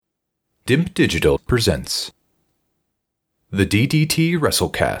DIMP Digital presents the DDT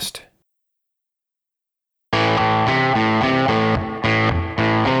WrestleCast.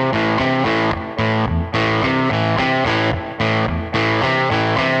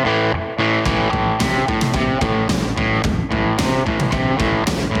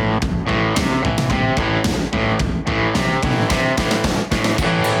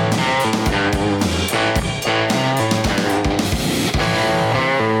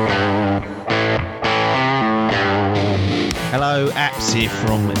 Hello, Apps here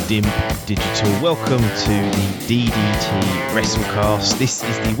from DIMP Digital. Welcome to the DDT WrestleCast. This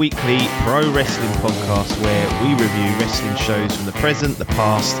is the weekly pro wrestling podcast where we review wrestling shows from the present, the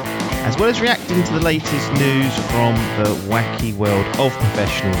past, as well as reacting to the latest news from the wacky world of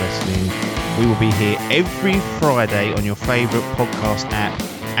professional wrestling. We will be here every Friday on your favourite podcast app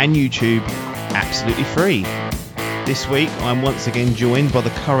and YouTube, absolutely free. This week, I'm once again joined by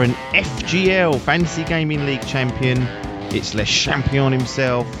the current FGL Fantasy Gaming League champion. It's Le Champion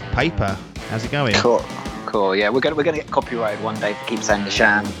himself, Paper. How's it going? Cool. Yeah, we're gonna get copyrighted one day for keep saying the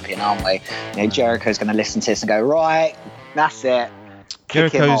champion, aren't we? You know, Jericho's gonna listen to this and go, right, that's it.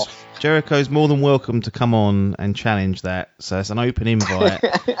 Kick him off. Jericho's more than welcome to come on and challenge that. So it's an open invite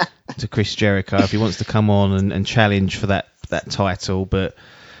to Chris Jericho if he wants to come on and challenge for that title. But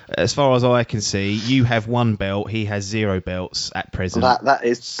as far as I can see, you have one belt, he has 0 belts at present. That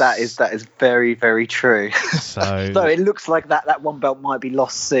is very, very true. So it looks like that one belt might be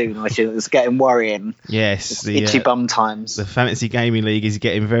lost soon, which is getting worrying. Yes, itchy bum times. The Fantasy Gaming League is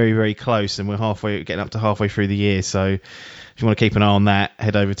getting very, very close, and we're getting up to halfway through the year. So if you want to keep an eye on that,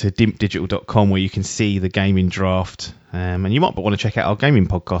 head over to dimpdigital.com where you can see the gaming draft. And you might want to check out our gaming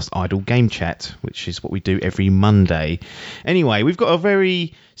podcast, Idle Game Chat, which is what we do every Monday. Anyway, we've got a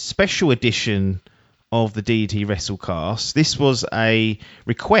very special edition of the DDT WrestleCast. This was a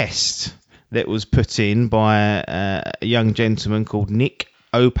request that was put in by a young gentleman called Nick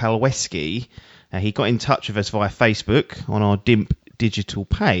Opalweski. He got in touch with us via Facebook on our DIMP Digital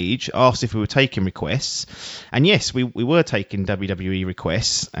page, asked if we were taking requests, and yes, we were taking WWE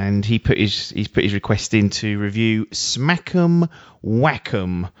requests, and he's put his request in to review Smack'em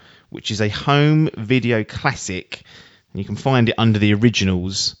Whack'em, which is a home video classic, and you can find it under the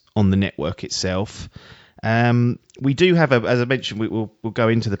originals on the network itself. We do have as I mentioned, we'll go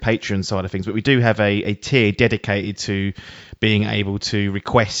into the Patreon side of things, but we do have a tier dedicated to being able to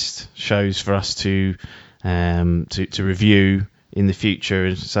request shows for us to review in the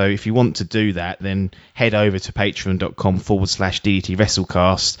future. So if you want to do that, then head over to patreon.com/DDT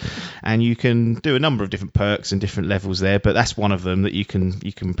WrestleCast, and you can do a number of different perks and different levels there, but that's one of them that you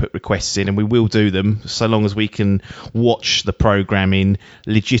can put requests in, and we will do them so long as we can watch the programming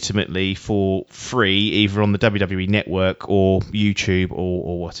legitimately for free, either on the WWE network or YouTube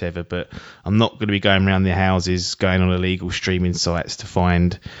or whatever. But I'm not going to be going around the houses going on illegal streaming sites to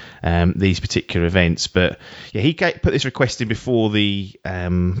find these particular events. But yeah, he put this request in before the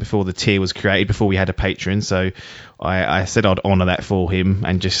tier was created, before we had a Patreon, so I said I'd honour that for him,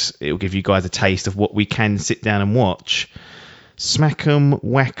 and it'll give you guys a taste of what we can sit down and watch. Smack'em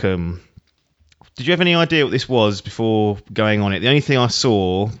Whack'em. Did you have any idea what this was before going on it? The only thing I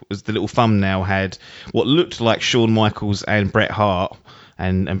saw was the little thumbnail had what looked like Shawn Michaels and Bret Hart,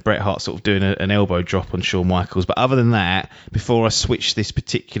 and Bret Hart sort of doing an elbow drop on Shawn Michaels. But other than that, before I switched this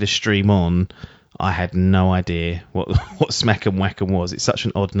particular stream on, I had no idea what Smack'em Whack'em was. It's such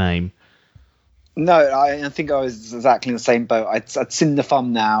an odd name. No, I think I was exactly in the same boat. I'd seen the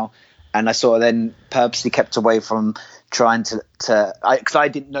thumbnail, and I sort of then purposely kept away from trying to because I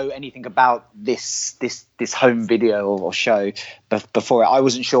didn't know anything about this home video or show before it. I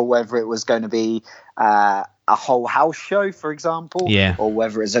wasn't sure whether it was going to be a whole house show, for example, or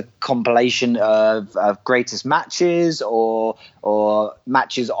whether it's a compilation of greatest matches or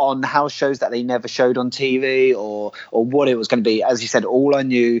matches on house shows that they never showed on TV, or what it was going to be. As you said, all I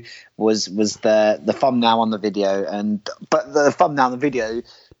knew was the thumbnail on the video, but the thumbnail on the video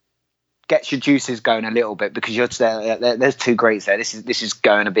gets your juices going a little bit, because there's two greats there. This is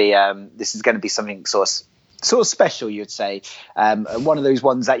going to be something sort of special, you'd say. One of those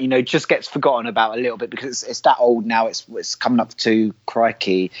ones that just gets forgotten about a little bit, because it's that old now. It's coming up to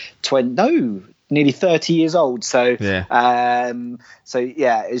nearly 30 years old. So it's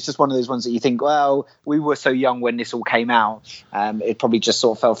just one of those ones that you think, well, we were so young when this all came out. It probably just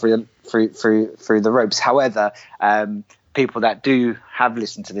sort of fell through the ropes. However, people that do have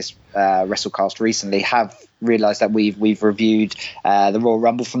listened to this WrestleCast recently have realised that we've reviewed the Royal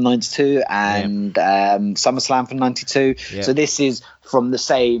Rumble from '92 and SummerSlam from '92. Yep. So this is from the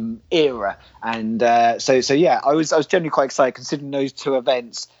same era, and I was generally quite excited, considering those two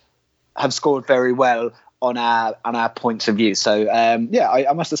events have scored very well on our points of view. So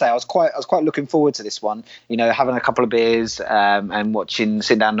I must say I was quite looking forward to this one. Having a couple of beers and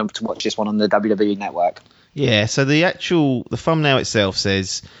sitting down to watch this one on the WWE Network. Yeah, so the thumbnail itself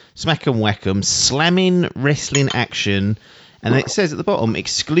says Smack 'em Whack 'em, slamming wrestling action, and it says at the bottom,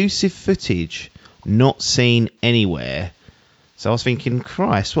 exclusive footage not seen anywhere. So I was thinking,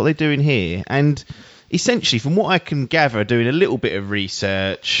 Christ, what are they doing here? And essentially, from what I can gather, doing a little bit of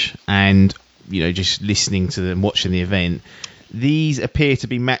research and just listening to them, watching the event, these appear to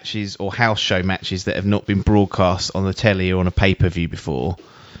be matches or house show matches that have not been broadcast on the telly or on a pay-per-view before.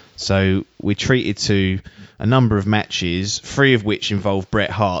 So we're treated to a number of matches, 3 of which involve Bret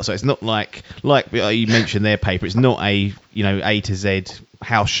Hart. So it's not like you mentioned their paper. It's not a A to Z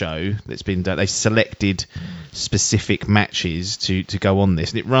house show that's been done. They selected specific matches to go on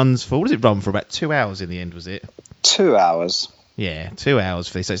this, and it runs for, what does it run for? About 2 hours in the end, was it? 2 hours. Yeah, 2 hours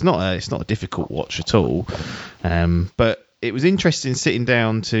for this. So it's not a difficult watch at all. But it was interesting sitting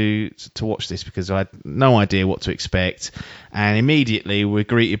down to watch this because I had no idea what to expect, and immediately we're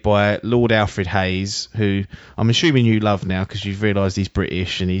greeted by Lord Alfred Hayes, who I'm assuming you love now because you've realised he's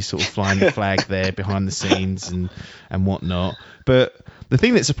British and he's sort of flying the flag there behind the scenes and whatnot. But the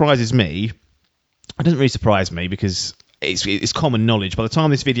thing that surprises me, it doesn't really surprise me because it's common knowledge. By the time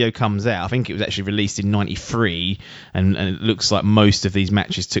this video comes out, I think it was actually released in '93, and it looks like most of these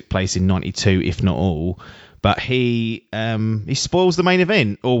matches took place in '92, if not all. But he spoils the main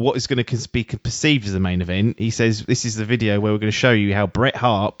event, or what is going to be perceived as the main event. He says, this is the video where we're going to show you how Bret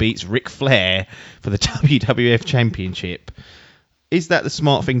Hart beats Ric Flair for the WWF Championship. Is that the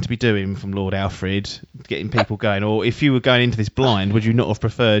smart thing to be doing from Lord Alfred, getting people going? Or if you were going into this blind, would you not have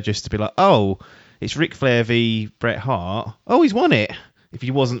preferred just to be like, oh, it's Ric Flair v Bret Hart. Oh, he's won it. If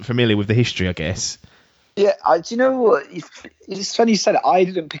you wasn't familiar with the history, I guess. Yeah, do you know what? It's funny you said it. I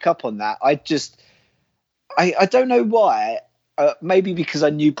didn't pick up on that. I don't know why. Maybe because I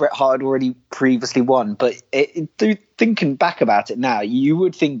knew Bret Hart had already previously won. But thinking back about it now, you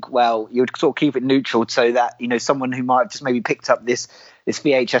would think, well, you would sort of keep it neutral so that, someone who might have just maybe picked up this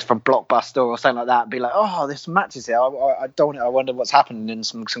VHS from Blockbuster or something like that and be like, oh, there's some matches here. I wonder what's happening in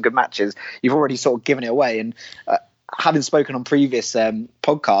some good matches. You've already sort of given it away. And having spoken on previous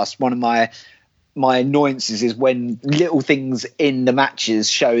podcasts, one of my annoyances is when little things in the matches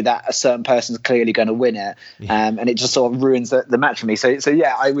show that a certain person's clearly going to win it, and it just sort of ruins the match for me. So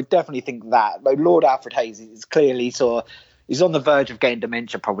yeah, I would definitely think that. But Lord Alfred Hayes is clearly he's on the verge of getting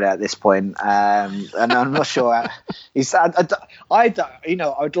dementia probably at this point, and I'm not sure. I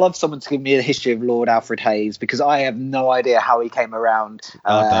would love someone to give me a history of Lord Alfred Hayes because I have no idea how he came around,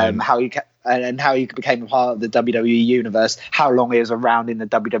 how he became a part of the WWE universe, how long he was around in the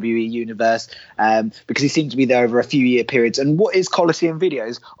WWE universe, because he seemed to be there over a few year periods. And what is Coliseum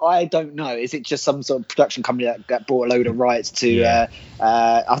Videos? I don't know. Is it just some sort of production company that brought a load of rights to?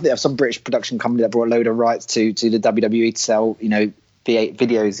 I think there's some British production company that brought a load of rights to the WWE to sell,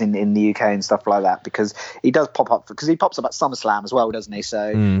 videos in the UK and stuff like that. Because he does pop up because he pops up at SummerSlam as well, doesn't he?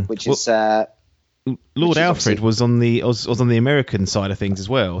 So Lord Alfred was on the American side of things as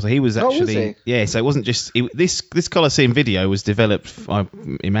well. So he was actually So it wasn't just this Coliseum video was developed, I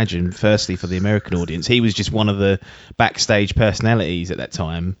imagine, firstly for the American audience. He was just one of the backstage personalities at that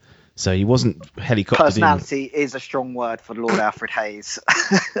time. So he wasn't helicoptered. Personality is a strong word for Lord Alfred Hayes.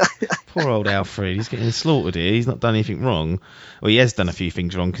 Poor old Alfred, he's getting slaughtered here. He's not done anything wrong. Well, he has done a few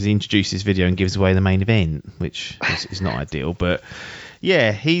things wrong because he introduced his video and gives away the main event, which is not ideal, but.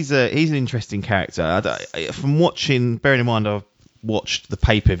 Yeah, he's an interesting character. From watching, bearing in mind I've watched the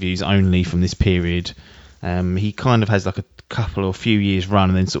pay-per-views only from this period, he kind of has like a few years run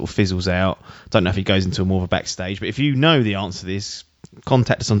and then sort of fizzles out. Don't know if he goes into more of a backstage, but if you know the answer to this,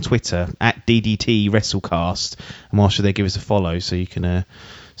 contact us on Twitter at DDT WrestleCast, and whilst you're there, give us a follow so you can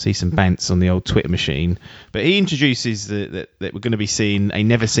see some bants on the old Twitter machine. But he introduces that we're going to be seeing a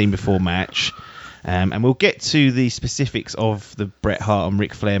never-seen-before match. And we'll get to the specifics of the Bret Hart and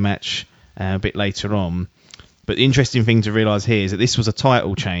Ric Flair match a bit later on. But the interesting thing to realise here is that this was a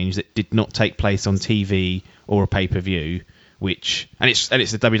title change that did not take place on TV or a pay-per-view, and it's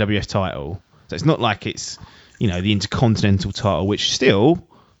the WWF title. So it's not like it's the Intercontinental title, which still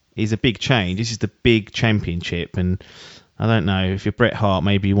is a big change. This is the big championship, and I don't know if you're Bret Hart,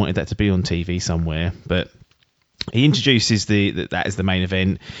 maybe you wanted that to be on TV somewhere, but. He introduces that as the main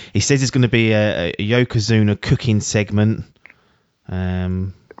event. He says there's going to be a Yokozuna cooking segment.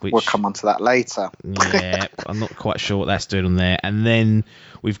 Which, we'll come on to that later. Yeah, I'm not quite sure what that's doing on there. And then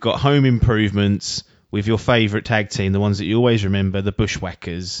we've got Home Improvements with your favourite tag team, the ones that you always remember, the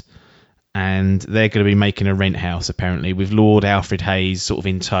Bushwhackers. and they're going to be making a rent house apparently with Lord Alfred Hayes sort of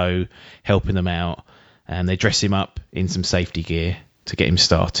in tow, helping them out, and they dress him up in some safety gear to get him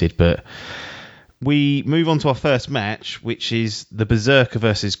started. But we move on to our first match, which is the Berserker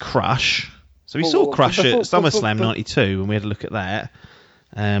versus Crush. So we saw Crush at SummerSlam 92, and we had a look at that.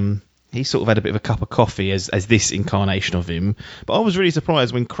 He sort of had a bit of a cup of coffee as this incarnation of him. But I was really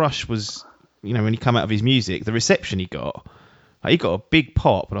surprised when Crush was, when he come out of his music, the reception he got. Like, he got a big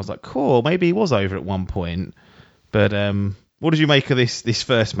pop, and I was like, cool, maybe he was over at one point. But what did you make of this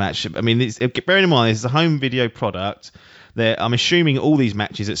first match? I mean, bearing in mind, it's a home video product. I'm assuming all these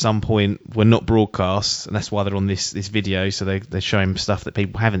matches at some point were not broadcast, and that's why they're on this video, so they're showing stuff that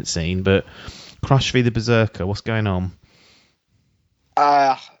people haven't seen. But Crush v the Berserker, what's going on?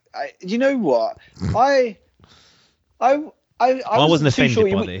 You know what? I wasn't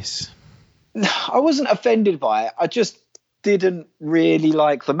offended by this. I wasn't offended by it. I just didn't really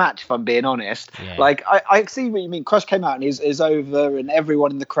like the match, if I'm being honest. Yeah. Like, I see what you mean. Crush came out and is over, and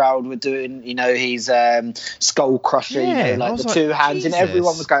everyone in the crowd were doing, his skull crusher, the two hands, Jesus. And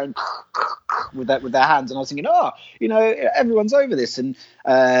everyone was going with their hands, and I was thinking, everyone's over this, and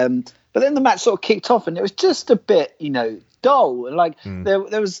but then the match sort of kicked off, and it was just a bit, dull, and like there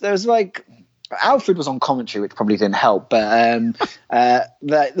was like Alfred was on commentary, which probably didn't help, but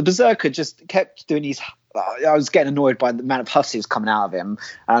the Berserker just kept doing these. I was getting annoyed by the amount of hussies coming out of him,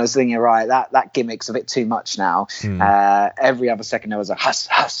 and I was thinking, right, that gimmick's a bit too much now. Every other second there was a huss,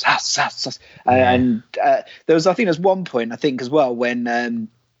 and there was one point as well when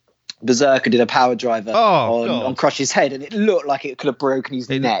Berserker did a power driver on Crush's head, and it looked like it could have broken his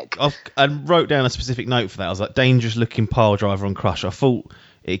neck. I wrote down a specific note for that. I was like, dangerous looking power driver on Crush. I thought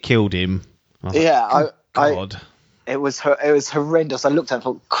it killed him. God. It was horrendous. I looked at it and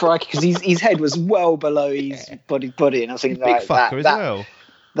thought, crikey, because his head was well below his body, and I was thinking, big fucker as well.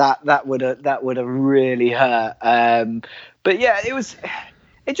 That would have really hurt. But yeah,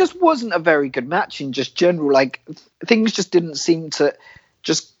 it just wasn't a very good match in just general. Like, things just didn't seem to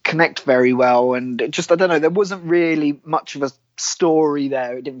just connect very well, and I don't know, there wasn't really much of a story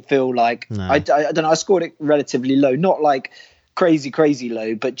there. It didn't feel like. No. I don't know. I scored it relatively low, not like crazy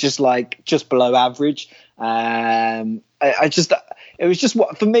low, but just below average. It was just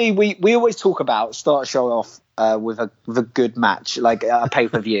what for me. We always talk about start a show off with a good match, like a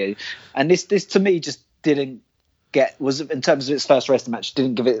pay-per-view, and this to me just didn't was in terms of its first wrestling match,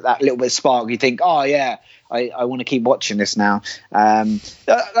 didn't give it that little bit of spark. You think, oh yeah, I want to keep watching this now. If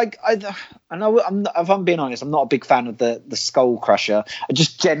I'm being honest, I'm not a big fan of the Skull Crusher.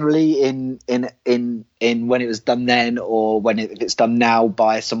 Just generally in when it was done then, or if it's done now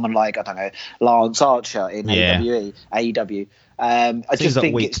by someone like, I don't know, Lance Archer in AEW. I just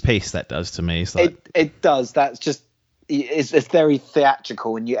think week's piece that does to me. It's like it does. That's just. It's very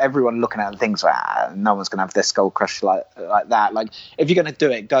theatrical, and everyone looking at it thinks, no one's going to have their skull crushed like that. Like, if you're going to do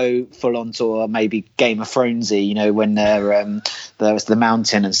it, go full on to maybe Game of Thronesy, when there was the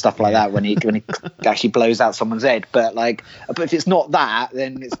mountain and stuff like that, when he actually blows out someone's head. But if it's not that,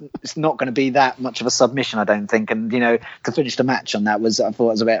 then it's not going to be that much of a submission, I don't think. And to finish the match on that I thought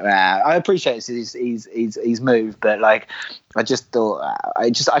it was a bit. I appreciate his move, but I just thought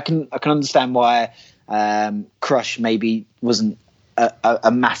I can understand why. Crush maybe wasn't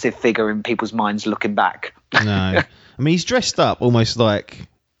a massive figure in people's minds looking back. No, I mean, he's dressed up almost like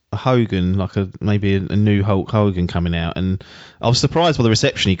a Hogan, like maybe a new Hulk Hogan coming out, and I was surprised by the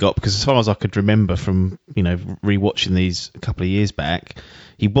reception he got, because as far as I could remember from rewatching these a couple of years back,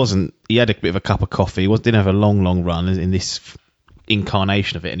 he had a bit of a cup of coffee. He didn't have a long run in this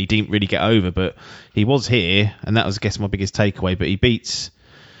incarnation of it, and he didn't really get over, but he was here, and that was, I guess, my biggest takeaway. But he beats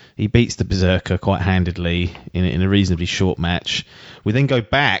the Berserker quite handedly in a reasonably short match. We then go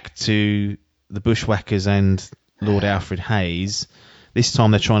back to the Bushwhackers and Lord Alfred Hayes. This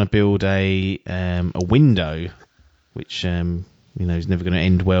time they're trying to build a window, which is never going to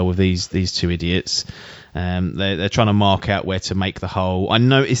end well with these two idiots. They're trying to mark out where to make the hole. I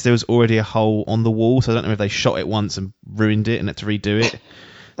noticed there was already a hole on the wall, so I don't know if they shot it once and ruined it and had to redo it.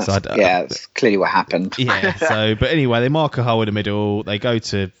 That's clearly what happened. Yeah. But anyway, they mark a hole in the middle. They go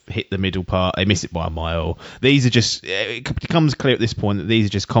to hit the middle part. They miss it by a mile. These are just. It becomes clear at this point that these are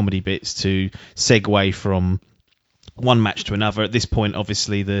just comedy bits to segue from one match to another. At this point,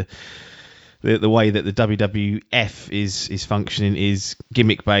 obviously, the way that the WWF is functioning is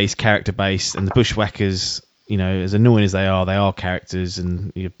gimmick based, character based, and the Bushwhackers, as annoying as they are characters,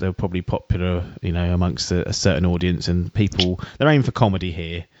 and they're probably popular, amongst a certain audience, and people, they're aiming for comedy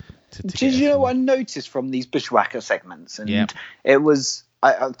here. Did you know what I noticed from these Bushwhacker segments? And it was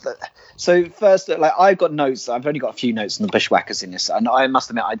So first, like, I've got notes. I've only got a few notes on the Bushwhackers in this, and I must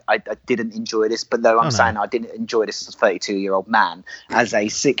admit, I didn't enjoy this. But though I'm saying I didn't enjoy this as a 32-year-old man, as a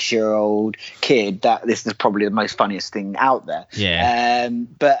 6-year-old kid, that this is probably the most funniest thing out there. Yeah.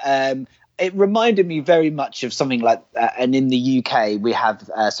 It reminded me very much of something like, and in the UK we have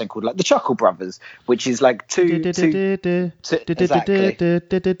something called like the Chuckle Brothers, which is like two exactly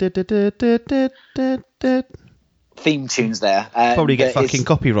theme tunes there. Probably get fucking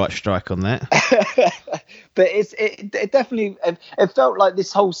copyright strike on that. But it definitely it felt like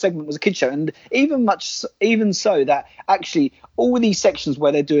this whole segment was a kid show, and even so that actually all these sections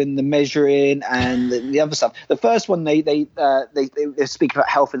where they're doing the measuring and the other stuff. The first one they speak about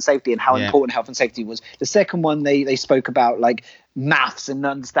health and safety and how important health and safety was. The second one they spoke about like maths and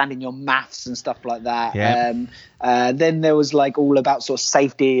understanding your maths and stuff like that. Then there was like all about sort of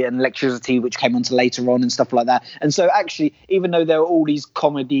safety and electricity, which came onto later on and stuff like that. And so actually, even though there were all these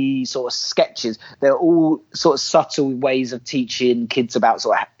comedy sort of sketches, they're all sort of subtle ways of teaching kids about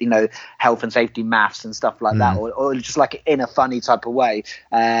sort of, health and safety, maths and stuff like that, or just like in a funny type of way.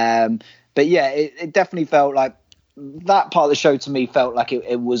 But yeah, it definitely felt like that part of the show to me felt like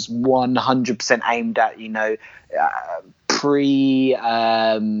it was 100% aimed at,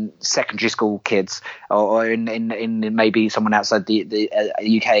 pre-secondary school kids, or in maybe someone outside the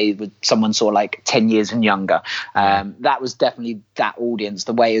UK with someone sort of like 10 years and younger. That was definitely that audience.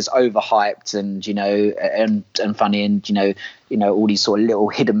 The way is overhyped and and funny and all these sort of little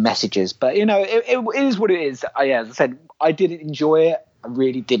hidden messages. But it is what it is. As I said, I didn't enjoy it. I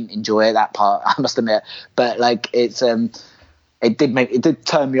really didn't enjoy that part, I must admit. But like it did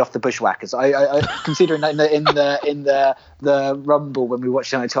turn me off the Bushwhackers. I considering that in the Rumble when we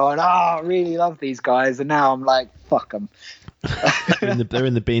watched it, I really love these guys, and now I'm like, fuck them. They're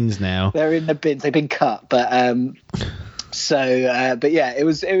in the bins now. They're in the bins. They've been cut, but but yeah, it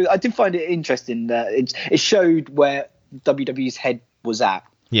was. I did find it interesting that it showed where WWE's head was at.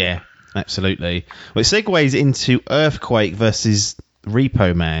 Yeah, absolutely. Well, it segues into Earthquake versus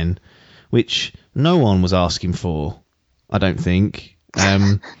Repo Man, which no one was asking for, I don't think.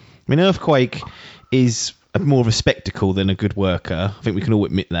 I mean, Earthquake is more of a spectacle than a good worker. I think we can all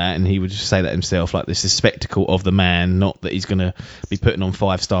admit that, and he would just say that himself, like, this is spectacle of the man, not that he's going to be putting on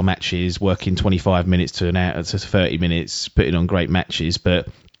 5-star matches, working 25 minutes to an hour to 30 minutes, putting on great matches. But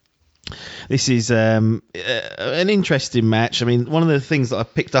this is an interesting match. I mean, one of the things that I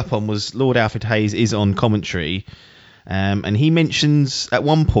picked up on was Lord Alfred Hayes is on commentary. And he mentions at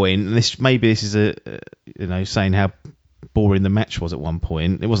one point, and this is saying how boring the match was at one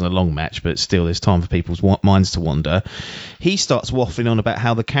point. It wasn't a long match, but still, there's time for people's minds to wander. He starts waffling on about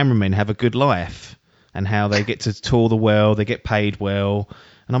how the cameramen have a good life and how they get to tour the world, they get paid well.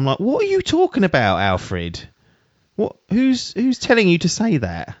 And I'm like, what are you talking about, Alfred? Who's telling you to say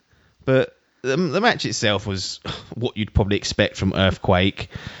that? But the match itself was what you'd probably expect from Earthquake,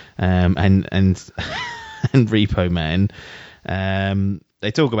 and Repo Man.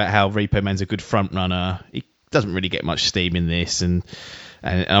 They talk about how Repo Man's a good front runner. He doesn't really get much steam in this, and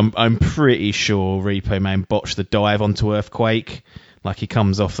I'm pretty sure Repo Man botched the dive onto Earthquake. Like, he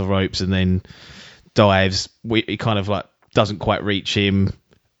comes off the ropes and then dives. He kind of like doesn't quite reach him.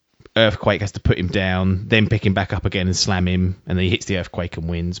 Earthquake has to put him down, then pick him back up again and slam him, and then he hits the Earthquake and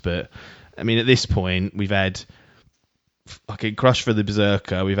wins. But I mean, at this point, we've had fucking Crush for the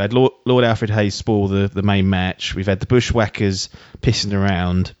Berserker. We've had Lord Alfred Hayes spoil the main match. We've had the Bushwhackers pissing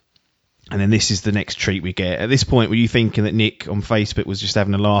around. And then this is the next treat we get. At this point, were you thinking that Nick on Facebook was just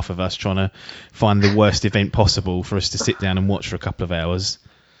having a laugh of us trying to find the worst event possible for us to sit down and watch for a couple of hours?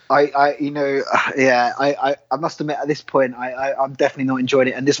 I must admit at this point, I'm definitely not enjoying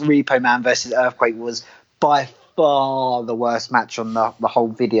it. And this Repo Man versus Earthquake was by far the worst match on the whole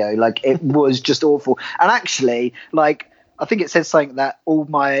video. Like, it was just awful. And actually, like, I think it said something that all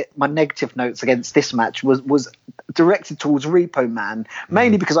my negative notes against this match was directed towards Repo Man,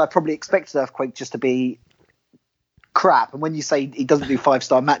 mainly because I probably expected Earthquake just to be crap. And when you say he doesn't do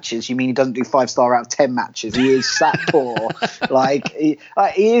 5-star matches, you mean he doesn't do 5-star out of 10 matches. He is that poor.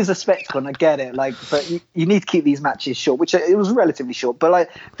 He is a spectacle, and I get it. Like, but you need to keep these matches short, which it was relatively short. But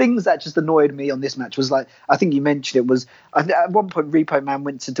like, things that just annoyed me on this match was, like, I think you mentioned it was at one point Repo Man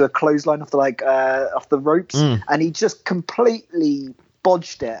went to do a clothesline off the ropes, and he just completely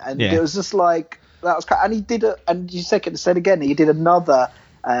bodged it, and it was just like, that was crap. And he did it, and you said again, he did another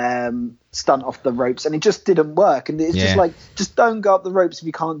stunt off the ropes, and it just didn't work. And it's just like, just don't go up the ropes if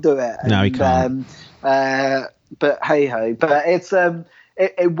you can't do it. And, no, he can't. But hey ho. But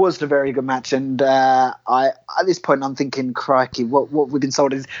it was a very good match, and I at this point I'm thinking, crikey, what we've been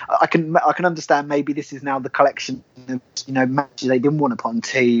sold is. I can understand maybe this is now the collection of matches they didn't want to put on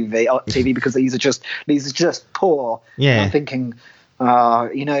TV because these are just poor. Yeah, and I'm thinking.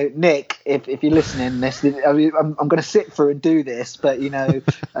 Nick, if you're listening, I'm going to sit through and do this, but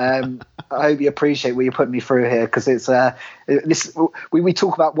I hope you appreciate what you're putting me through here, because it's we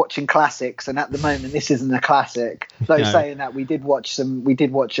talk about watching classics, and at the moment this isn't a classic. Though saying that, we did watch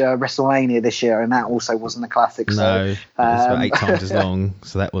WrestleMania this year, and that also wasn't a classic. No, it was about 8 times as long,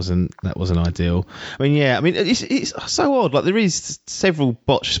 so that wasn't ideal. I mean, it's so odd. Like, there is several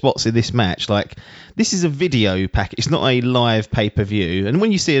botched spots in this match. Like, this is a video pack. It's not a live pay-per-view. And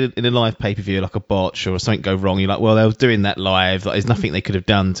when you see it in a live pay-per-view, like a botch or something go wrong, you're like, well, they were doing that live. Like, there's nothing they could have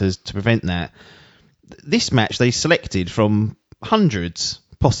done to prevent that. This match, they selected from hundreds,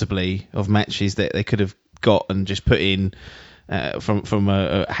 possibly, of matches that they could have got and just put in from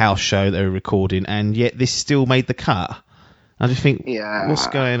a house show they were recording, and yet this still made the cut. I just think, what's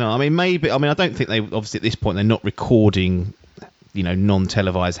going on? I mean, I don't think they, obviously at this point, they're not recording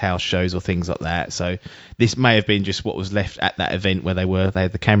non-televised house shows or things like that. So this may have been just what was left at that event where they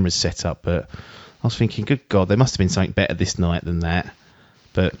had the cameras set up. But I was thinking, good God, there must have been something better this night than that.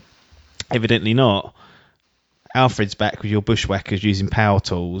 But evidently not. Alfred's back with your bushwhackers using power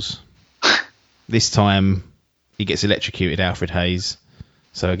tools. This time he gets electrocuted, Alfred Hayes.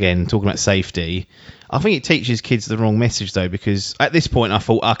 So again, talking about safety. I think it teaches kids the wrong message though, because at this point I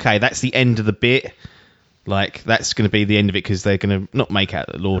thought, okay, that's the end of the bit. Like, that's going to be the end of it, because they're going to not make out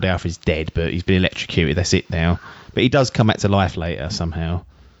that Lord Alfred's dead, but he's been electrocuted. That's it now. But he does come back to life later somehow.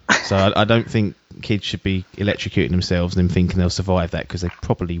 So I don't think kids should be electrocuting themselves and then thinking they'll survive that, because they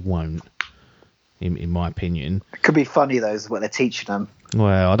probably won't, in my opinion. It could be funny, though, is what they're teaching them.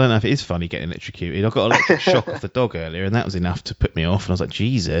 Well, I don't know if it is funny getting electrocuted. I got an electric shock off the dog earlier, and that was enough to put me off. And I was like,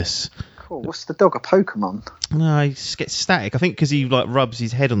 Jesus. Cool. What's the dog, a Pokemon? No, he just gets static. I think because he rubs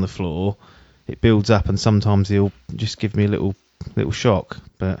his head on the floor, it builds up, and sometimes he'll just give me a little shock.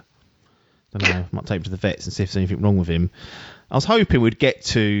 But I don't know. I might take him to the vets and see if there's anything wrong with him. I was hoping we'd get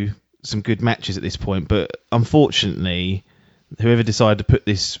to some good matches at this point, but unfortunately, whoever decided to put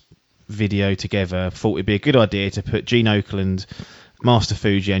this video together thought it'd be a good idea to put Gene Okerlund, Master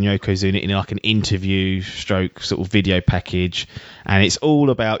Fuji, and Yokozuna in like an interview stroke sort of video package, and it's all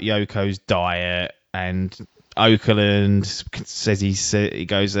about Yoko's diet. And Okerlund says he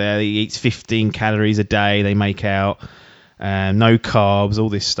goes there, he eats 15 calories a day, they make out, no carbs, all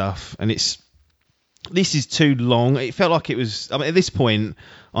this stuff, and this is too long. It felt like it was. I mean, at this point,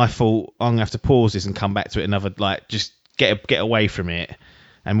 I thought I'm gonna have to pause this and come back to it another, like, just get away from it.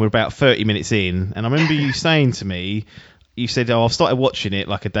 And we're about 30 minutes in, and I remember you saying to me, you said, "Oh, I've started watching it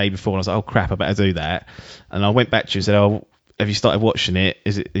like a day before," and I was like, "Oh crap, I better do that." And I went back to you and said, "Oh, have you started watching it?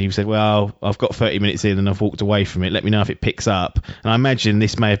 Is it?" And you said, "Well, I've got 30 minutes in and I've walked away from it. Let me know if it picks up." And I imagine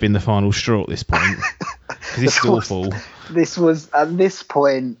this may have been the final straw at this point, because it's awful. This was at this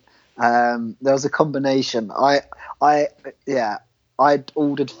point. There was a combination. I'd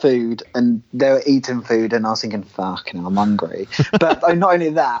ordered food and they were eating food, and I was thinking, "Fucking hell, I'm hungry." But not only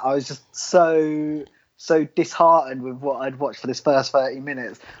that, I was just so disheartened with what I'd watched for this first 30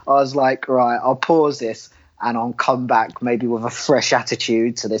 minutes. I was like, right, I'll pause this and I'll come back maybe with a fresh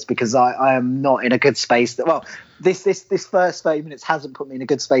attitude to this, because I am not in a good space. This first 30 minutes hasn't put me in a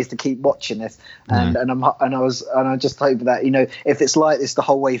good space to keep watching this, and I just hope that if it's like this the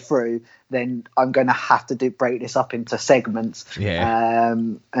whole way through, then I'm going to have to break this up into segments. Yeah.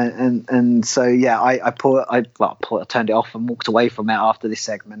 And so I turned it off and walked away from it after this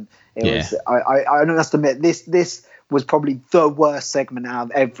segment. I don't have to admit this was probably the worst segment out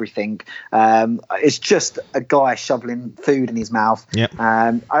of everything. It's just a guy shoveling food in his mouth. Yep.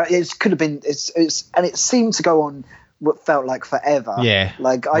 It could have been. And it seemed to go on what felt like forever. Yeah.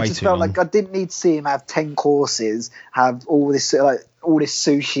 Like, I just felt like I didn't need to see him have 10 courses, have all this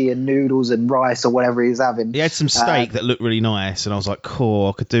sushi and noodles and rice or whatever he was having. He had some steak that looked really nice, and I was like, cool,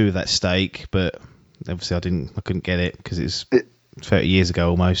 I could do with that steak, but obviously I couldn't get it because it's 30 years ago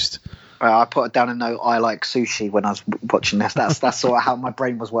almost. I put it down a note, I like sushi, when I was watching this. That's sort of how my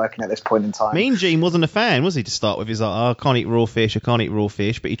brain was working at this point in time. Mean Gene wasn't a fan, was he, to start with? He's like, "Oh, I can't eat raw fish,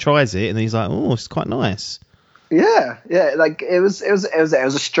 but he tries it, and then he's like, "Oh, it's quite nice." Yeah, like it was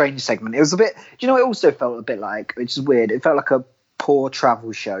a strange segment. It was a bit, it also felt a bit like, which is weird, it felt like a poor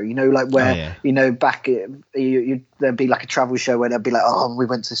travel show, like where back there'd be like a travel show where they'd be like, "Oh, we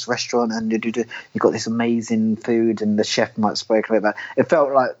went to this restaurant and you got this amazing food," and the chef might spoke about that. It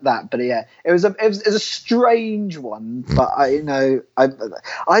felt like that, but yeah, it was a strange one. But I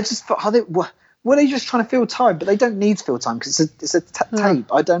just thought, were they just trying to fill time? But they don't need to fill time because it's a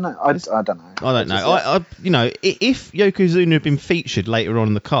tape. I don't know. I don't know. I don't know. If Yokozuna had been featured later on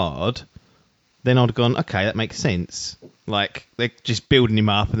in the card, then I'd have gone, okay, that makes sense. Like, they're just building him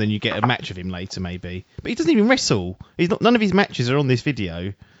up and then you get a match of him later, maybe. But he doesn't even wrestle. None of his matches are on this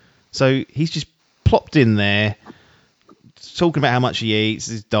video. So he's just plopped in there, talking about how much he eats,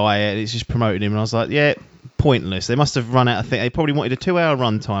 his diet, it's just promoting him. And I was like, yeah, pointless. They must have run out of things. They probably wanted a 2-hour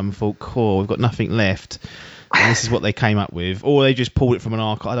runtime and thought, cool, we've got nothing left. And this is what they came up with. Or they just pulled it from an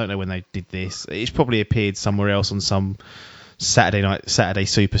archive. I don't know when they did this. It's probably appeared somewhere else on some Saturday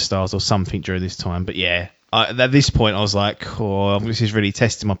Superstars or something during this time. But yeah, at this point I was like, oh, this is really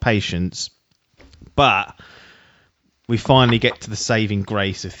testing my patience. But we finally get to the saving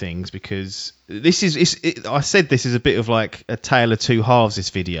grace of things, because I said this is a bit of like a tale of two halves, this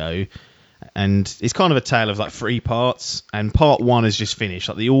video, and it's kind of a tale of like 3 parts, and part 1 has just finished.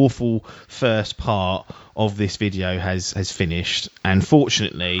 Like, the awful first part of this video has finished, and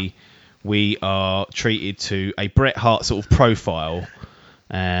fortunately we are treated to a Bret Hart sort of profile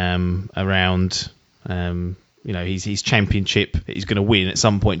around his championship he's going to win at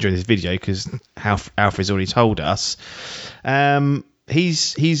some point during this video, because Alfred's already told us.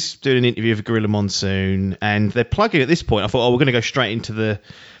 He's doing an interview with Gorilla Monsoon, and they're plugging at this point. I thought, we're going to go straight into the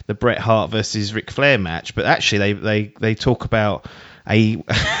Bret Hart versus Ric Flair match, but actually they talk about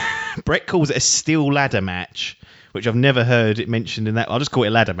Bret calls it a steel ladder match, which I've never heard it mentioned in that. I'll just call it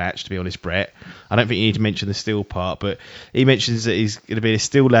a ladder match, to be honest, Bret. I don't think you need to mention the steel part, but he mentions that he's going to be a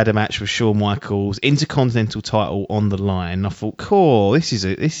steel ladder match with Shawn Michaels, Intercontinental title on the line. And I thought, cool, this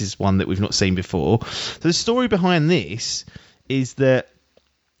is one that we've not seen before. So the story behind this is that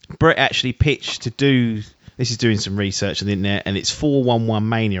Bret actually pitched to do... This is doing some research on the internet, and it's 411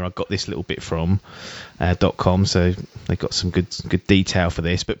 Mania. I got this little bit from .com, so they got some good detail for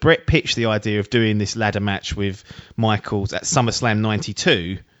this. But Bret pitched the idea of doing this ladder match with Michaels at SummerSlam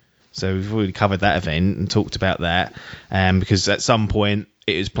 92. So we've already covered that event and talked about that, because at some point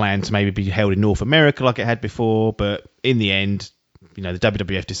it was planned to maybe be held in North America like it had before, but in the end, the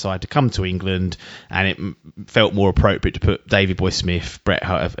WWF decided to come to England, and it felt more appropriate to put Davey Boy Smith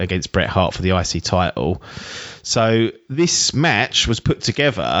against Bret Hart for the IC title. So this match was put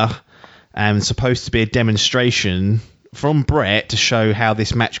together and supposed to be a demonstration from Bret to show how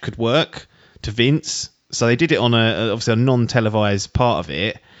this match could work to Vince. So they did it on obviously a non-televised part of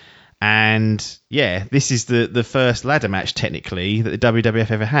it. And yeah, this is the first ladder match technically that the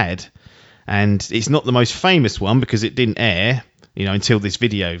WWF ever had. And it's not the most famous one because it didn't air, until this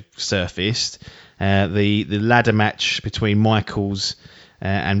video surfaced. The ladder match between Michaels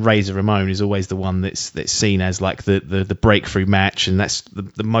and Razor Ramon is always the one that's seen as like the breakthrough match, and that's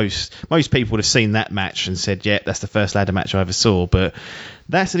the most people would have seen that match and said, yeah, that's the first ladder match I ever saw. But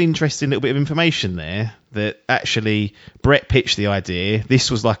that's an interesting little bit of information there, that actually Bret pitched the idea.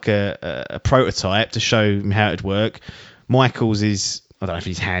 This was like a prototype to show him how it would work. Michaels is, I don't know if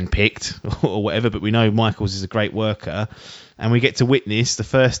he's handpicked or whatever, but we know Michaels is a great worker, and we get to witness the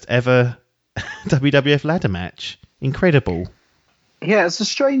first ever WWF ladder match. Incredible. Yeah, it's a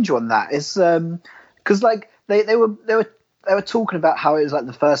strange one. That is because like they were talking about how it was like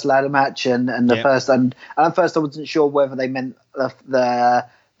the first ladder match and the first, and at first I wasn't sure whether they meant the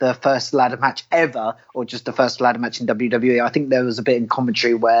first ladder match ever or just the first ladder match in WWE. I think there was a bit in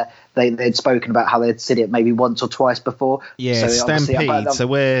commentary where they'd spoken about how they'd said it maybe once or twice before. Yeah, so Stampede. So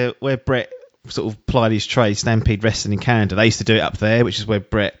where Bret sort of plied his trade, Stampede Wrestling in Canada, they used to do it up there, which is where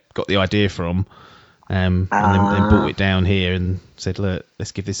Bret got the idea from. And then brought it down here and said, look,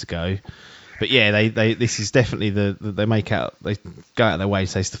 let's give this a go. But yeah, this is definitely they go out of their way to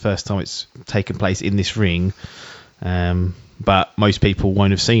say it's the first time it's taken place in this ring. But most people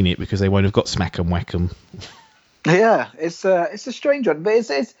won't have seen it because they won't have got Smack 'em Whack 'em. Yeah, it's a strange one, but it's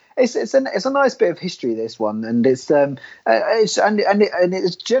a nice bit of history, this one, and it's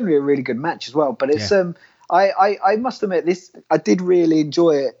generally a really good match as well. But it's I must admit, I did really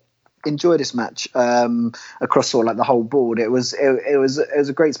enjoy this match across sort of like the whole board. It was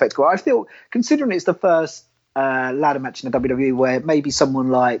a great spectacle. I feel, considering it's the first ladder match in the WWE where maybe someone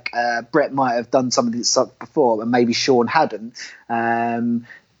like Bret might have done some of this stuff before and maybe Shawn hadn't,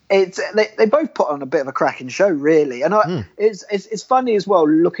 they both put on a bit of a cracking show, really. And it's funny as well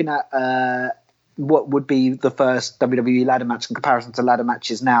looking at what would be the first WWE ladder match in comparison to ladder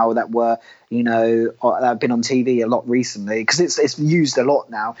matches now that were, that have been on TV a lot recently, because it's used a lot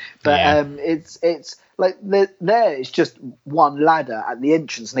now. But it's like there it's just one ladder at the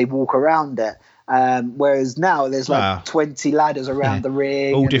entrance and they walk around it. Whereas now there's like 20 ladders around the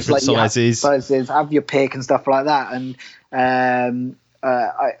ring, all different sizes. Have your pick and stuff like that. And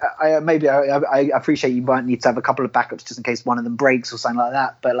I appreciate you might need to have a couple of backups just in case one of them breaks or something like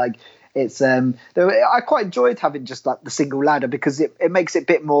that. But like it's I quite enjoyed having just like the single ladder because it makes it a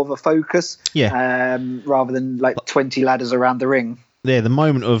bit more of a focus. Yeah. Rather than like 20 ladders around the ring. Yeah, the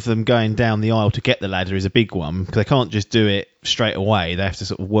moment of them going down the aisle to get the ladder is a big one because they can't just do it straight away. They have to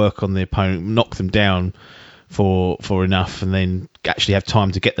sort of work on the opponent, knock them down for enough, and then actually have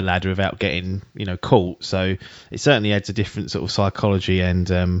time to get the ladder without getting caught. So it certainly adds a different sort of psychology and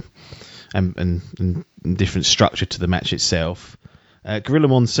different structure to the match itself. Gorilla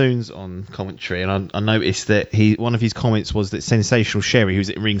Monsoon's on commentary, and I noticed that one of his comments was that Sensational Sherry,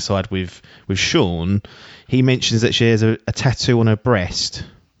 who's at ringside with Sean, he mentions that she has a tattoo on her breast.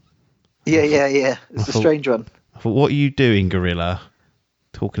 Yeah. It's a strange one. I thought, what are you doing, Gorilla?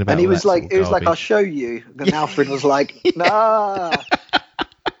 Talking about. And he was like, I'll show you. Then Alfred was like, nah.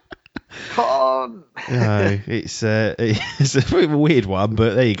 Come on. No, it's a bit of a weird one,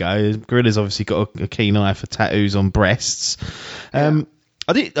 but there you go. Gorilla's obviously got a keen eye for tattoos on breasts. I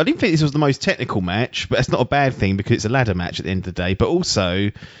didn't think this was the most technical match, but that's not a bad thing because it's a ladder match at the end of the day. But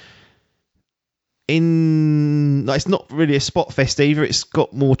also, it's not really a spot fest either. It's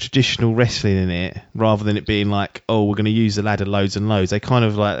got more traditional wrestling in it rather than it being like, oh, we're going to use the ladder loads and loads. They kind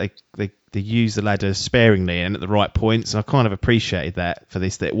of like they use the ladder sparingly and at the right points. And I kind of appreciated that for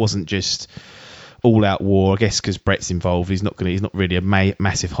this, that it wasn't just all out war. I guess because Brett's involved, he's not really a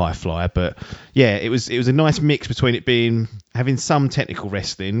massive high flyer. But yeah, it was a nice mix between it having some technical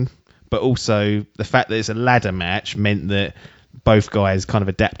wrestling, but also the fact that it's a ladder match meant that both guys kind of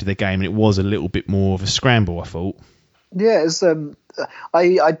adapted their game, and it was a little bit more of a scramble, I thought. Yeah, it's,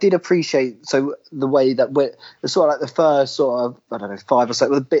 I did appreciate the way that it's sort of like the first sort of 5 or so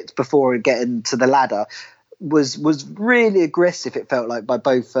the bits before getting to the ladder was really aggressive. It felt like by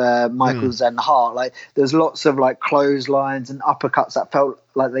both Michaels and Hart. Like there was lots of like clotheslines and uppercuts that felt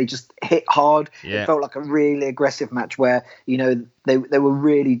like they just hit hard. Yeah. It felt like a really aggressive match where they were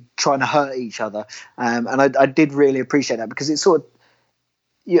really trying to hurt each other. And I did really appreciate that because it's sort of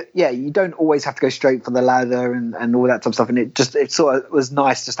you don't always have to go straight for the ladder and all that type of stuff. And it sort of was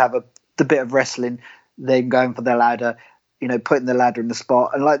nice just to have the bit of wrestling, then going for the ladder, putting the ladder in the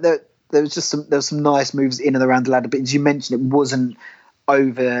spot and like that. There was some nice moves in and around the ladder, but as you mentioned, it wasn't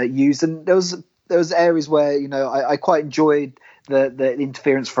overused. And there was areas where I quite enjoyed the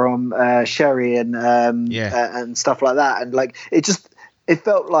interference from Sherry and stuff like that. And like it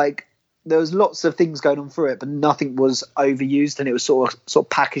felt like there was lots of things going on through it, but nothing was overused, and it was sort of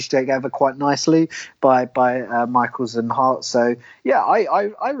packaged together quite nicely by Michaels and Hart. So yeah,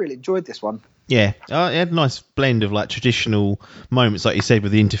 I really enjoyed this one. Yeah, it had a nice blend of like traditional moments, like you said,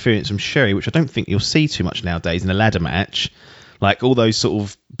 with the interference from Sherry, which I don't think you'll see too much nowadays in a ladder match. Like all those sort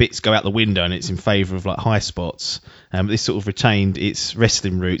of bits go out the window and it's in favour of like high spots. This sort of retained its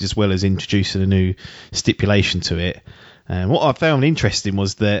wrestling roots as well as introducing a new stipulation to it. What I found interesting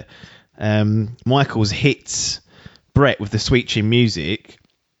was that Michaels hits Brett with the Sweet Chin Music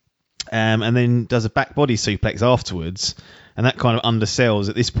and then does a back body suplex afterwards. And that kind of undersells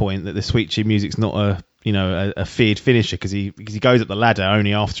at this point that the Sweet Chin Music's not a feared finisher because he goes up the ladder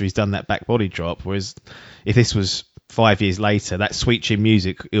only after he's done that back body drop. Whereas if this was 5 years later, that Sweet Chin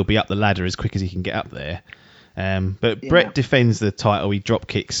Music, he'll be up the ladder as quick as he can get up there. But Brett defends the title. He drop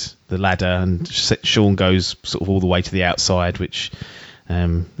kicks the ladder, and Sean goes sort of all the way to the outside, which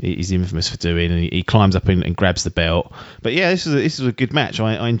he's infamous for doing. And he climbs up and grabs the belt. But yeah, this was a good match.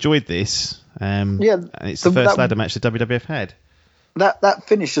 I enjoyed this. And it's the first ladder match the WWF had. That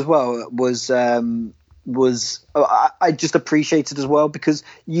finish as well was I just appreciated as well because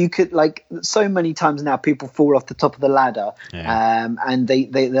you could like so many times now people fall off the top of the ladder and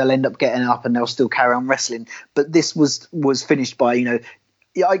they'll end up getting up and they'll still carry on wrestling. But this was finished by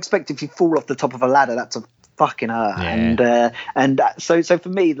I expect if you fall off the top of a ladder that's a fucking hurt. And so for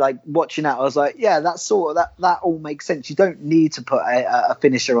me, like watching that, I was like, yeah, that's sort of that all makes sense. You don't need to put a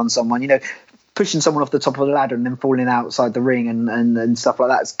finisher on someone, pushing someone off the top of the ladder and then falling outside the ring and stuff like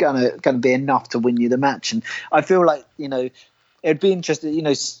that's gonna be enough to win you the match. And I feel like it'd be interesting.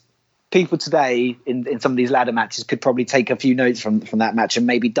 People today in some of these ladder matches could probably take a few notes from that match and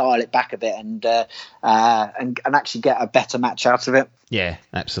maybe dial it back a bit and actually get a better match out of it. Yeah,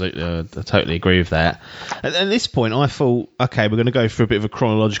 absolutely. I totally agree with that. At this point, I thought, okay, we're going to go through a bit of a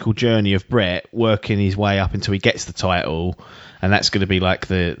chronological journey of Brett working his way up until he gets the title, and that's going to be like